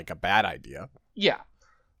is, like, a bad idea. Yeah.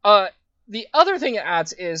 The other thing it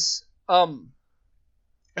adds is,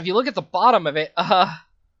 if you look at the bottom of it,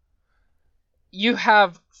 you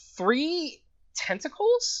have 3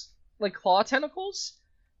 tentacles, like claw tentacles,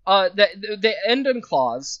 they end in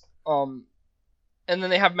claws, and then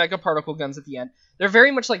they have mega particle guns at the end. They're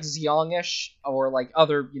very much like Zeong-ish, or like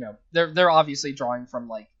other, you know, they're obviously drawing from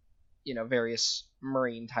like, you know, various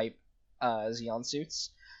marine type Zeon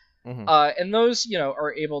suits. And those, you know,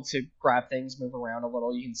 are able to grab things, move around a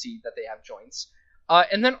little. You can see that they have joints.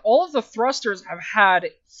 And then all of the thrusters have had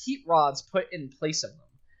heat rods put in place of them,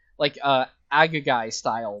 like Agagai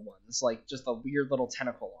style ones, like just the weird little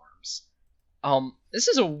tentacle arms. This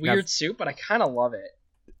is a weird suit, but I kind of love it.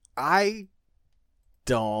 I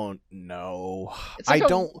don't know. Like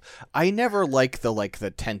I never like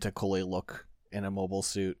the tentacle-y look in a mobile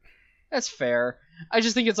suit. That's fair. I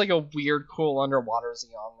just think it's like a weird, cool underwater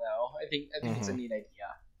Zeong, though. I think it's a neat idea.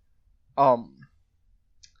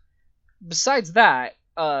 Besides that,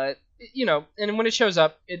 you know, and when it shows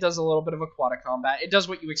up, it does a little bit of aquatic combat. It does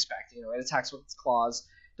what you expect. You know, it attacks with its claws.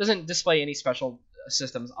 Doesn't display any special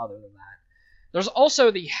systems other than that. There's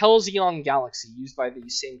also the Hell Zeong Galaxy, used by the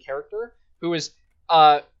same character, who is,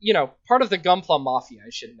 you know, part of the Gunpla Mafia, I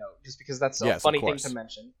should note, just because that's a funny thing to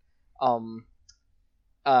mention.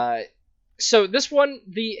 So this one,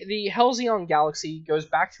 the Hell Zeong Galaxy goes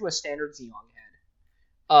back to a standard Zeong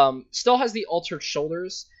head. Still has the altered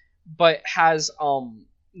shoulders, but has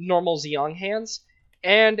normal Zeong hands.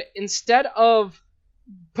 And instead of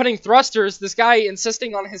putting thrusters, this guy,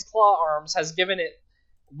 insisting on his claw arms, has given it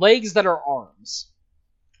legs that are arms.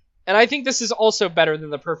 And I think this is also better than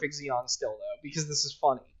the perfect Zeong still, though, because this is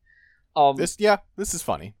funny. This is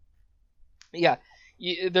funny. Yeah.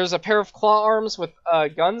 There's a pair of claw arms with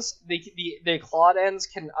guns. The clawed ends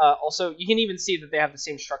can also... You can even see that they have the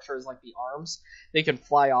same structure as, like, the arms. They can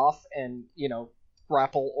fly off and, you know,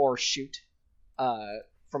 grapple or shoot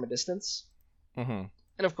from a distance. And,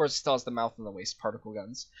 of course, it still has the mouth and the waist particle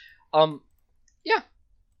guns. Yeah.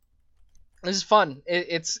 This is fun.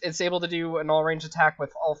 It's able to do an all-range attack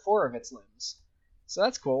with all 4 of its limbs. So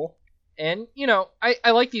that's cool. And, you know, I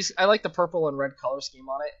like these... I like the purple and red color scheme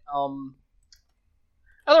on it.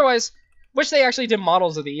 Otherwise, wish they actually did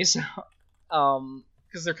models of these,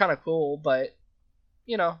 because they're kind of cool. But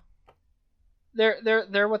you know,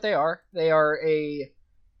 they're what they are. They are a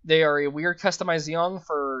weird customized Zeong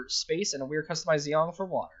for space and a weird customized Zeong for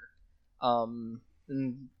water.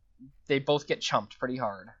 And they both get chumped pretty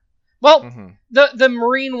hard. Well, the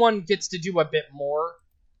marine one gets to do a bit more.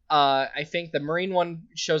 I think the marine one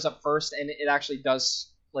shows up first, and it actually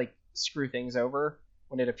does like screw things over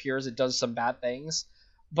when it appears. It does some bad things.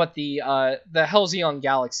 But the Hell Zeong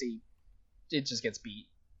Galaxy, it just gets beat.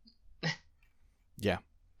 Yeah.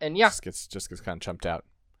 And yeah. Just gets kind of chumped out.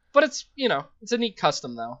 But it's, you know, it's a neat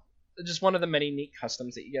custom, though. It's just one of the many neat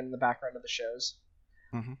customs that you get in the background of the shows.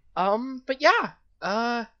 But yeah,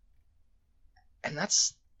 and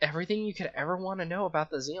that's everything you could ever want to know about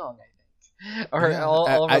the Zeong, I think, or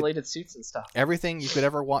all related suits and stuff. Everything you could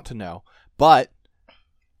ever want to know, but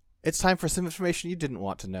it's time for some information you didn't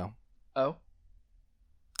want to know. Oh.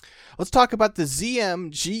 Let's talk about the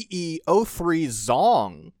ZMGE-03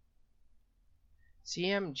 Zong.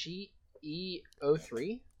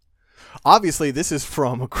 ZMGE-03? Obviously, this is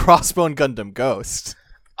from Crossbone Gundam Ghost.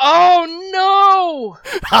 Oh, no!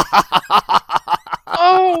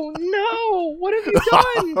 Oh, no! What have you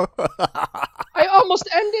done? I almost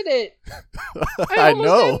ended it! I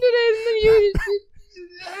know. Ended it,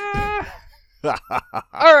 and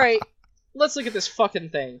Alright, let's look at this fucking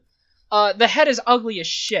thing. The head is ugly as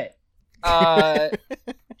shit.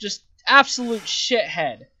 Just absolute shit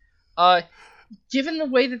head. Given the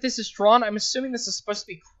way that this is drawn, I'm assuming this is supposed to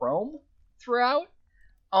be chrome throughout.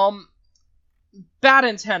 Bad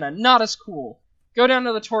antenna, not as cool. Go down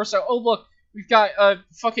to the torso. Oh, look, we've got a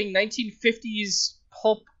fucking 1950s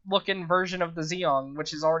pulp-looking version of the Zeong,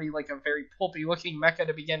 which is already like a very pulpy-looking mecha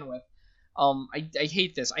to begin with. I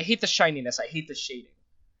hate this. I hate the shininess. I hate the shading.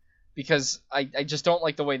 Because I just don't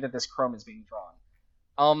like the way that this chrome is being drawn.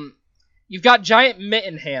 You've got giant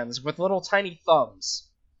mitten hands with little tiny thumbs.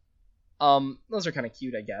 Those are kind of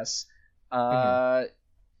cute, I guess.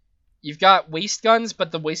 You've got waist guns,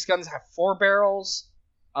 but the waist guns have 4 barrels.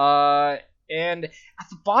 And at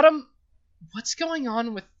the bottom, what's going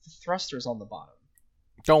on with the thrusters on the bottom?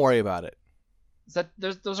 Don't worry about it. Is that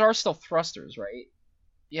those are still thrusters, right?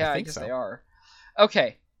 Yeah, I guess so. They are.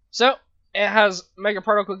 Okay, so it has mega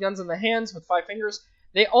particle guns in the hands with 5 fingers.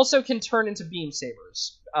 They also can turn into beam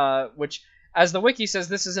sabers, which, as the wiki says,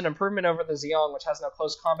 this is an improvement over the Zeong, which has no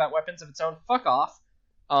close combat weapons of its own. Fuck off.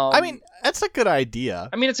 I mean, that's a good idea.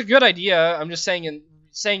 I mean, it's a good idea. I'm just saying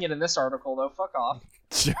it in this article, though. Fuck off.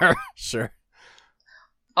 Sure.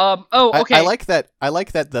 Oh, okay. I like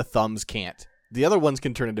that the thumbs can't. The other ones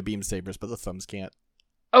can turn into beam sabers, but the thumbs can't.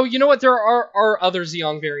 Oh, you know what? There are other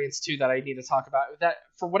Zeong variants, too, that I need to talk about that,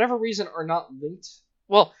 for whatever reason, are not linked.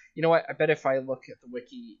 Well, you know what? I bet if I look at the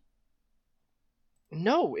wiki...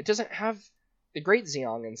 No, it doesn't have the Great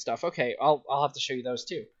Zeong and stuff. Okay, I'll have to show you those,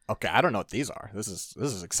 too. Okay, I don't know what these are. This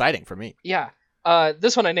is exciting for me. Yeah.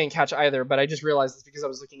 This one I didn't catch either, but I just realized it's because I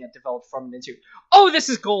was looking at developed from and into. Oh, this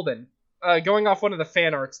is golden! Going off one of the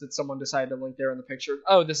fan arts that someone decided to link there in the picture.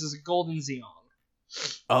 Oh, this is a golden Zeong.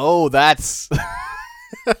 Oh, that's...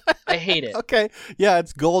 I hate it. Okay, yeah,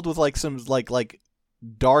 it's gold with like some like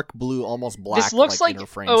dark blue, almost black. This looks like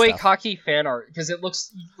Oekaki fan art because it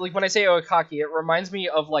looks like, when I say Oekaki, it reminds me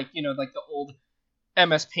of like the old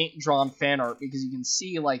MS Paint drawn fan art, because you can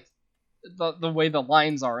see like the way the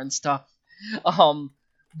lines are and stuff.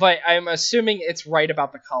 But I'm assuming it's right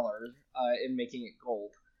about the color in making it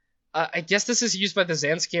gold. I guess this is used by the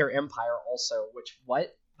Zanskar Empire also. Which,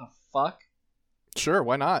 what the fuck? Sure,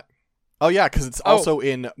 why not? Oh yeah, because it's also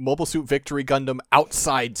in Mobile Suit Victory Gundam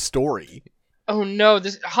Outside Story. Oh no,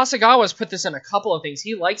 Hasegawa's put this in a couple of things.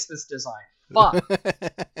 He likes this design. Fuck.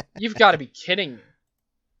 You've got to be kidding me.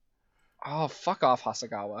 Oh, fuck off,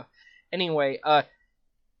 Hasegawa. Anyway,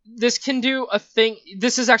 this can do a thing.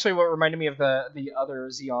 This is actually what reminded me of the other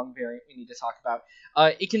Zeong variant we need to talk about.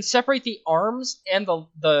 It can separate the arms and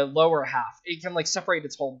the lower half. It can like separate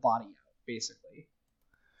its whole body out, basically.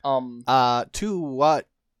 To what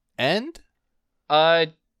end?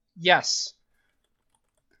 Yes.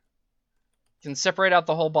 Can separate out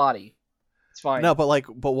the whole body. It's fine. No, but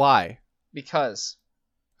why? Because.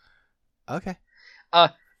 Okay.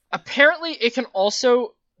 Apparently it can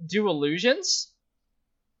also do illusions.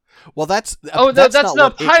 Well, that's not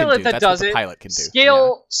the pilot that does it. The pilot can do.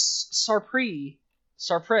 Scale Sarpri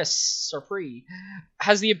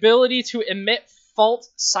has the ability to emit fault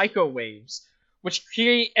psycho waves, which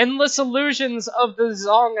create endless illusions of the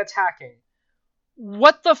Zong attacking.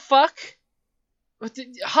 What the fuck?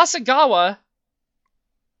 Hasegawa.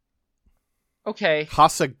 Okay.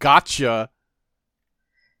 Hasagacha.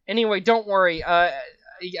 Anyway, don't worry. I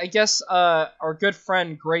guess our good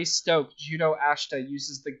friend Gray Stoke, Judo Ashta,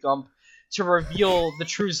 uses the Gump to reveal the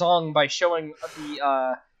true Zong by showing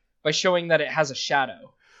that it has a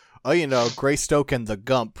shadow. Oh, Gray Stoke and the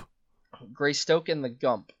Gump. Gray Stoke and the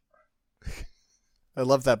Gump. I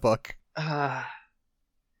love that book.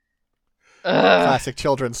 Classic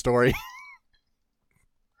children's story.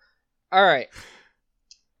 All right.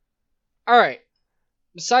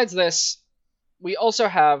 Besides this, we also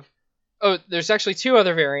have... Oh, there's actually 2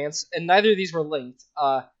 other variants, and neither of these were linked.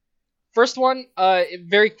 First one, a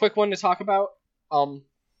very quick one to talk about.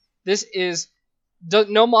 This is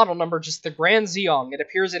no model number, just the Grand Zeong. It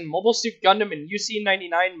appears in Mobile Suit Gundam and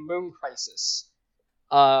UC-99 Moon Crisis.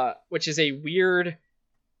 which is a weird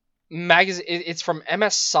magazine. It's from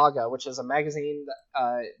MS Saga, which is a magazine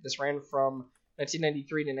that this ran from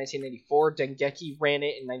 1993 to 1994. Dengeki ran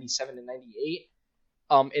it in 97 to 98.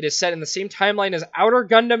 It is set in the same timeline as Outer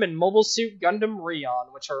Gundam and Mobile Suit Gundam Rion,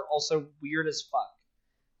 which are also weird as fuck.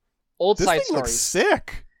 Old This side thing stories. looks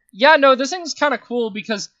sick. Yeah, no, this thing's kind of cool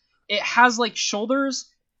because it has like shoulders.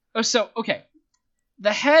 Oh, so okay,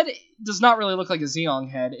 the head does not really look like a Zeong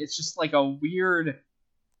head. It's just like a weird.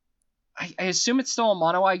 I assume it's still a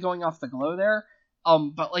mono eye going off the glow there.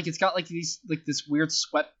 But like it's got like this weird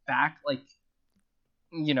swept back like,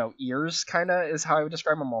 ears kind of is how I would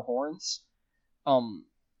describe them, or horns.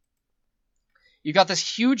 You got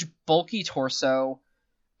this huge bulky torso.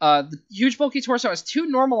 The huge bulky torso has two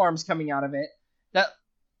normal arms coming out of it. That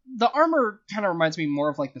the armor kind of reminds me more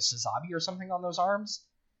of like the Suzabi or something on those arms.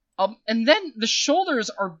 And then the shoulders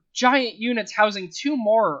are giant units housing two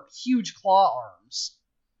more huge claw arms.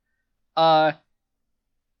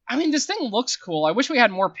 This thing looks cool. I wish we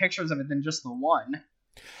had more pictures of it than just the one.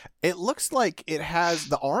 It looks like it has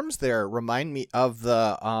the arms there remind me of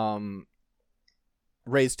the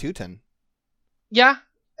Raised Teuton. Yeah,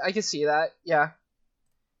 I can see that. Yeah.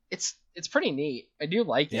 It's pretty neat. I do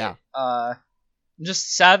like it. I'm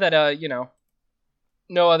just sad that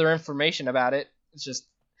no other information about it. It's just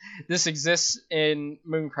this exists in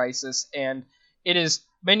Moon Crisis, and it is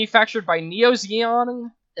manufactured by Neo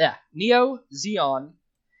Zeon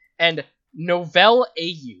and Novell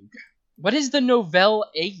Ayug. What is the Novell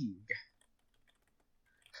Ayug?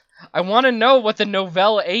 I want to know what the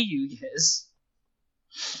Novell Ayug is.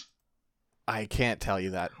 I can't tell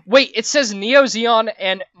you that. Wait, it says Neo Zeon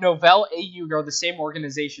and Novell Ayug are the same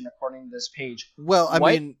organization according to this page. Well, I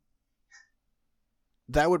What? mean,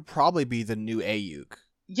 that would probably be the new Ayug.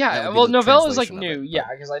 Yeah, That would be well, the Novell is like translation of new, it, yeah,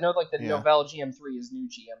 but- because I know like the Yeah. Novell GM3 is new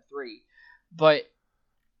GM3, but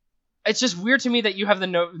it's just weird to me that you have the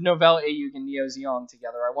Novell Ayug and Neo Zeon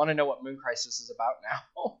together. I want to know what Moon Crisis is about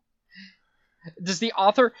now. Does the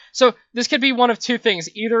author... So, this could be one of two things.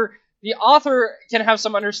 Either the author can have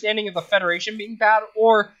some understanding of the Federation being bad,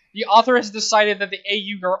 or the author has decided that the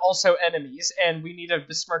Ayug are also enemies, and we need to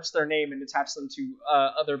besmirch their name and attach them to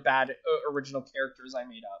other bad original characters I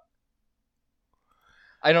made up.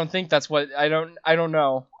 I don't think that's what... I don't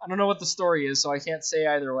know. I don't know what the story is, so I can't say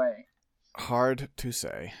either way. Hard to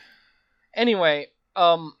say. Anyway,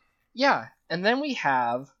 yeah, and then we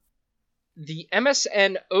have the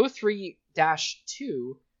MSN 03-2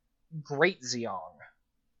 Great Zeong.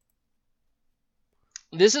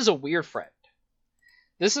 This is a weird friend.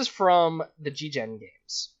 This is from the G-Gen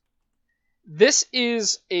games. This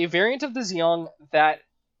is a variant of the Zeong that...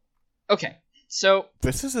 Okay, so...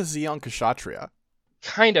 This is a Zeon Kshatriya.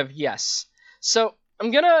 Kind of, yes. So,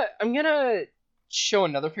 I'm gonna show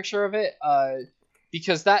another picture of it,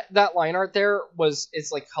 because that line art there is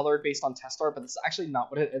like colored based on test art, but it's actually not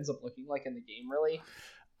what it ends up looking like in the game, really.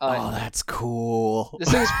 Oh, that's cool. This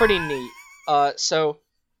thing is pretty neat. So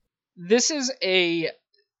this is a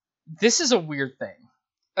weird thing.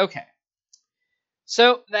 Okay.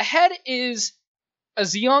 So the head is a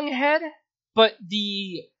Zeong head, but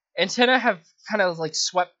the antenna have kind of like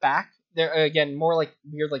swept back. They're again more like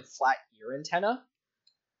weird like flat ear antenna.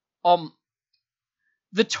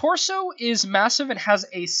 The torso is massive and has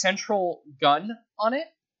a central gun on it,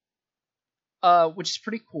 which is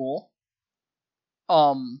pretty cool.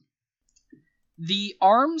 The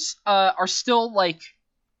arms are still like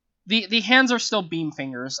the hands are still beam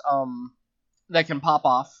fingers that can pop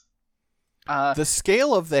off. The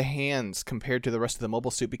scale of the hands compared to the rest of the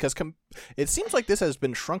mobile suit, because it seems like this has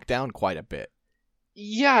been shrunk down quite a bit.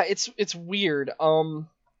 Yeah, it's weird.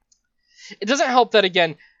 It doesn't help that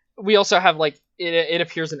again we also have like it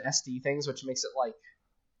appears in SD things, which makes it like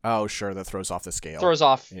Oh, sure, that throws off the scale. throws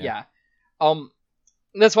off. Yeah. Yeah.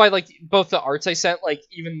 That's why like both the arts I sent, like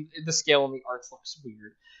even the scale in the arts looks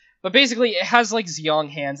weird. But basically, it has like Zeong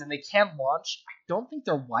hands, and they can launch. I don't think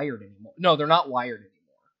they're wired anymore. No, they're not wired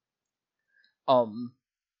anymore.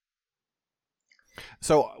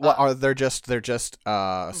 So what are they're just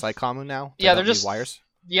Psychomu now? Yeah, don't they're need just wires.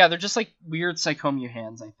 Yeah, they're just like weird Psychomu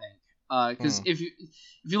hands, I think. Because if you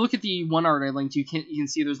look at the one art I linked, you can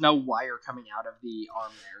see there's no wire coming out of the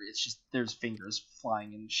arm there. It's just there's fingers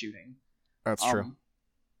flying and shooting. That's true.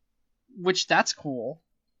 Which that's cool.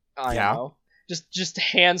 I Yeah. know. Just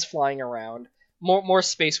hands flying around. More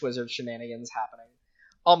Space Wizard shenanigans happening.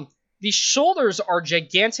 The shoulders are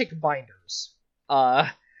gigantic binders.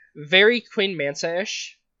 Very Queen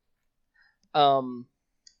Mansa-ish.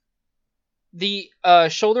 The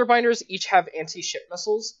shoulder binders each have anti-ship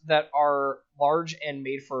missiles that are large and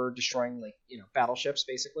made for destroying, like, battleships,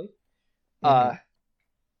 basically. Mhm.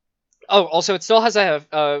 Oh, also, it still has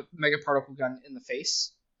a mega particle gun in the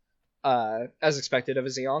face, as expected of a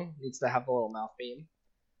Zeong. Needs to have the little mouth beam.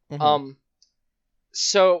 Mhm.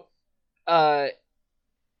 So, uh,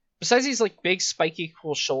 besides these like big spiky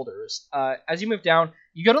cool shoulders, as you move down,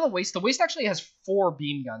 you go to the waist. The waist actually has 4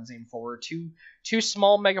 beam guns aimed forward. Two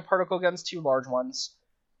small mega particle guns, 2 large ones.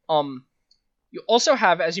 You also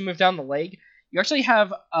have, as you move down the leg, you actually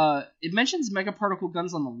have it mentions mega particle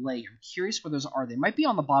guns on the leg. I'm curious where those are. They might be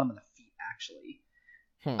on the bottom of the feet actually.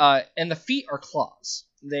 And the feet are claws.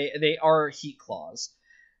 They are heat claws.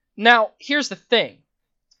 Now, here's the thing.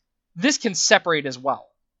 This can separate as well.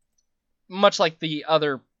 Much like the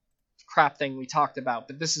other crap thing we talked about,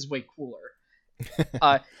 but this is way cooler.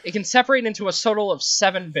 It can separate into a total of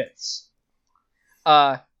 7 bits.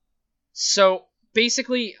 So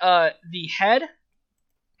basically, the head,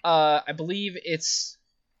 I believe it's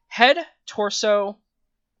head, torso,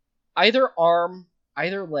 either arm,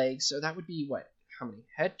 either leg. So that would be what? How many?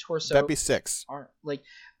 Head, torso. That'd be 6. Arm. Like,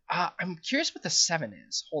 I'm curious what the 7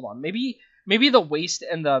 is. Hold on, maybe the waist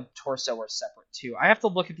and the torso are separate too. I have to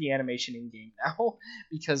look at the animation in game now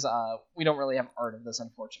because we don't really have art of this,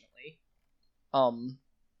 unfortunately.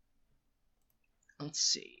 Let's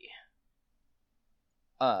see.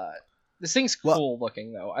 This thing's cool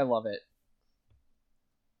looking though. I love it.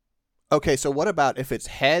 Okay, so what about if it's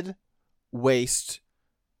head, waist,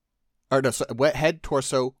 or no, head,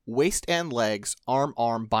 torso, waist and legs, arm,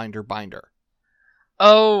 binder.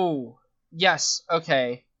 Oh, yes.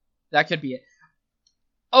 Okay, that could be it.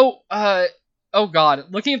 Oh, oh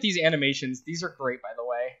God! Looking at these animations, these are great, by the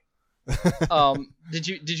way.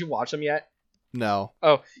 Did you watch them yet? No.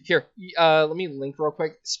 Oh, here. Let me link real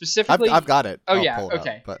quick. Specifically, I've got it. Oh, I'll yeah. pull it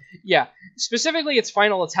Okay. up, but yeah. Specifically, its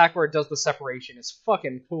final attack where it does the separation is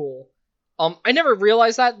fucking cool. I never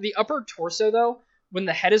realized that the upper torso though, when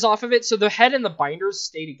the head is off of it, so the head and the binders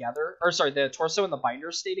stay together. Or sorry, the torso and the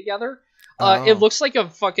binders stay together. It looks like a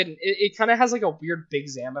fucking. It kind of has like a weird Big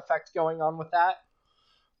Zam effect going on with that.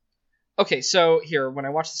 Okay, so here when I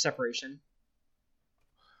watch the separation.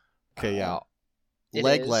 Okay, yeah. It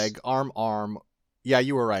Leg, is- leg, arm. Yeah,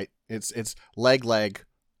 you were right. It's leg,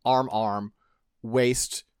 arm,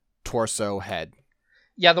 waist, torso, head.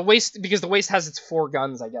 Yeah, the waist, because the waist has its 4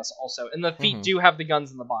 guns, I guess, also, and the feet Mhm. do have the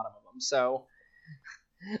guns in the bottom of them. So,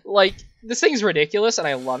 like, this thing's ridiculous, and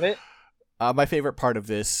I love it. My favorite part of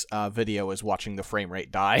this video is watching the frame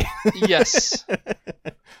rate die. Yes.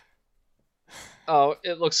 Oh,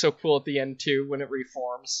 it looks so cool at the end too when it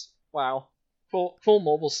reforms. Wow, cool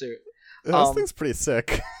mobile suit. This thing's pretty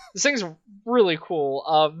sick. This thing's really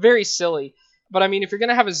cool. Very silly, but I mean, if you're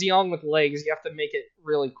gonna have a Zeong with legs, you have to make it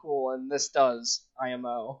really cool, and this does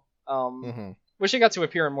IMO. Wish it got to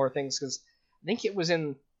appear in more things because I think it was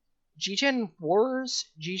in G-Gen Wars.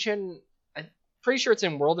 I'm pretty sure it's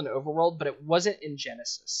in World and Overworld, but it wasn't in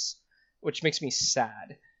Genesis, which makes me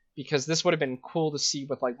sad because this would have been cool to see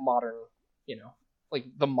with like modern, like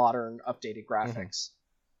the modern updated graphics.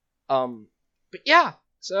 But yeah,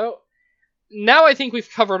 so now I think we've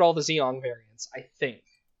covered all the Zeong variants, I think.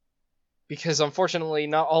 Because unfortunately,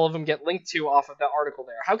 not all of them get linked to off of the article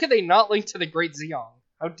there. How could they not link to the Great Zeong?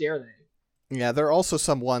 How dare they? Yeah, there are also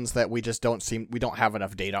some ones that we just we don't have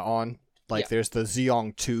enough data on. Like there's the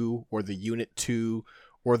Zeong 2 or the Unit 2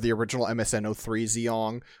 or the original MSN03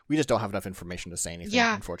 Zeong. We just don't have enough information to say anything,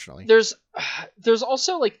 unfortunately. There's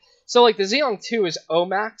also like the Zeong 2 is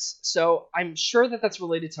Omax, so I'm sure that that's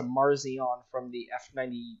related to Mars Zeon from the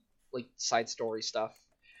F90 like side story stuff.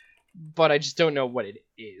 But I just don't know what it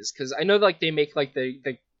is because I know like they make like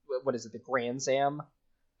the what is it, the Grand Zam,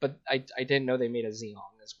 but I didn't know they made a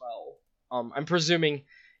Zeong as well. I'm presuming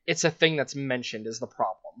it's a thing that's mentioned is the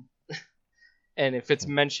problem. And if it's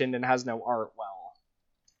mentioned and has no art, well,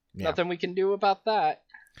 nothing we can do about that.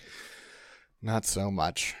 Not so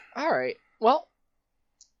much. All right. Well,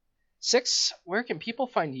 6, where can people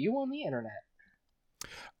find you on the internet?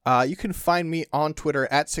 You can find me on Twitter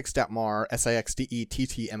at sixdettmar,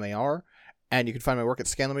 SIXDETTMAR, and you can find my work at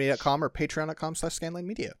scanlinemedia.com or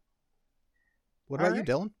patreon.com/scanlinemedia. What about you,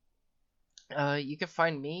 Dylan? You can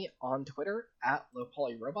find me on Twitter at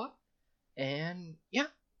lowpolyrobot, and yeah,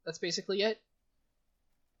 that's basically it.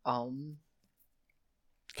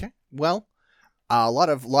 Okay. Well, a lot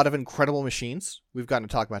of incredible machines we've gotten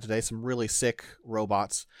to talk about today. Some really sick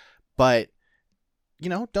robots, but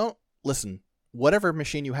don't listen. Whatever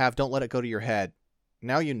machine you have, don't let it go to your head.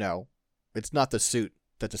 Now you know. It's not the suit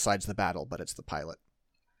that decides the battle, but it's the pilot.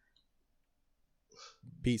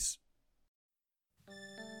 Peace.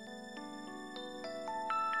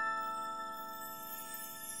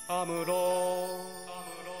 アムロ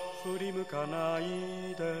振り向かな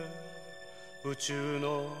いで宇宙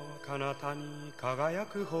の彼方に輝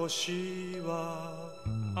く星は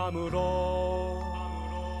アムロ、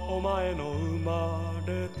お前の生ま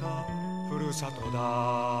れたふるさとだ。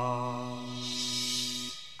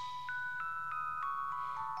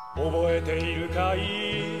覚えているか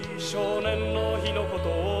い少年の日のこと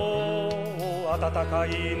を、暖か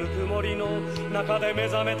いぬくもりの中で目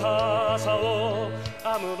覚めた朝を。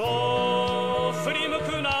アムロ振り向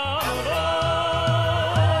くなアムロ、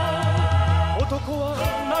男は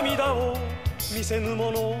涙を見せぬ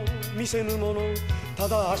もの見せぬもの、た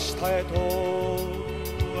だ明日へと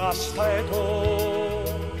明日へと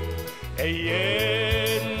永遠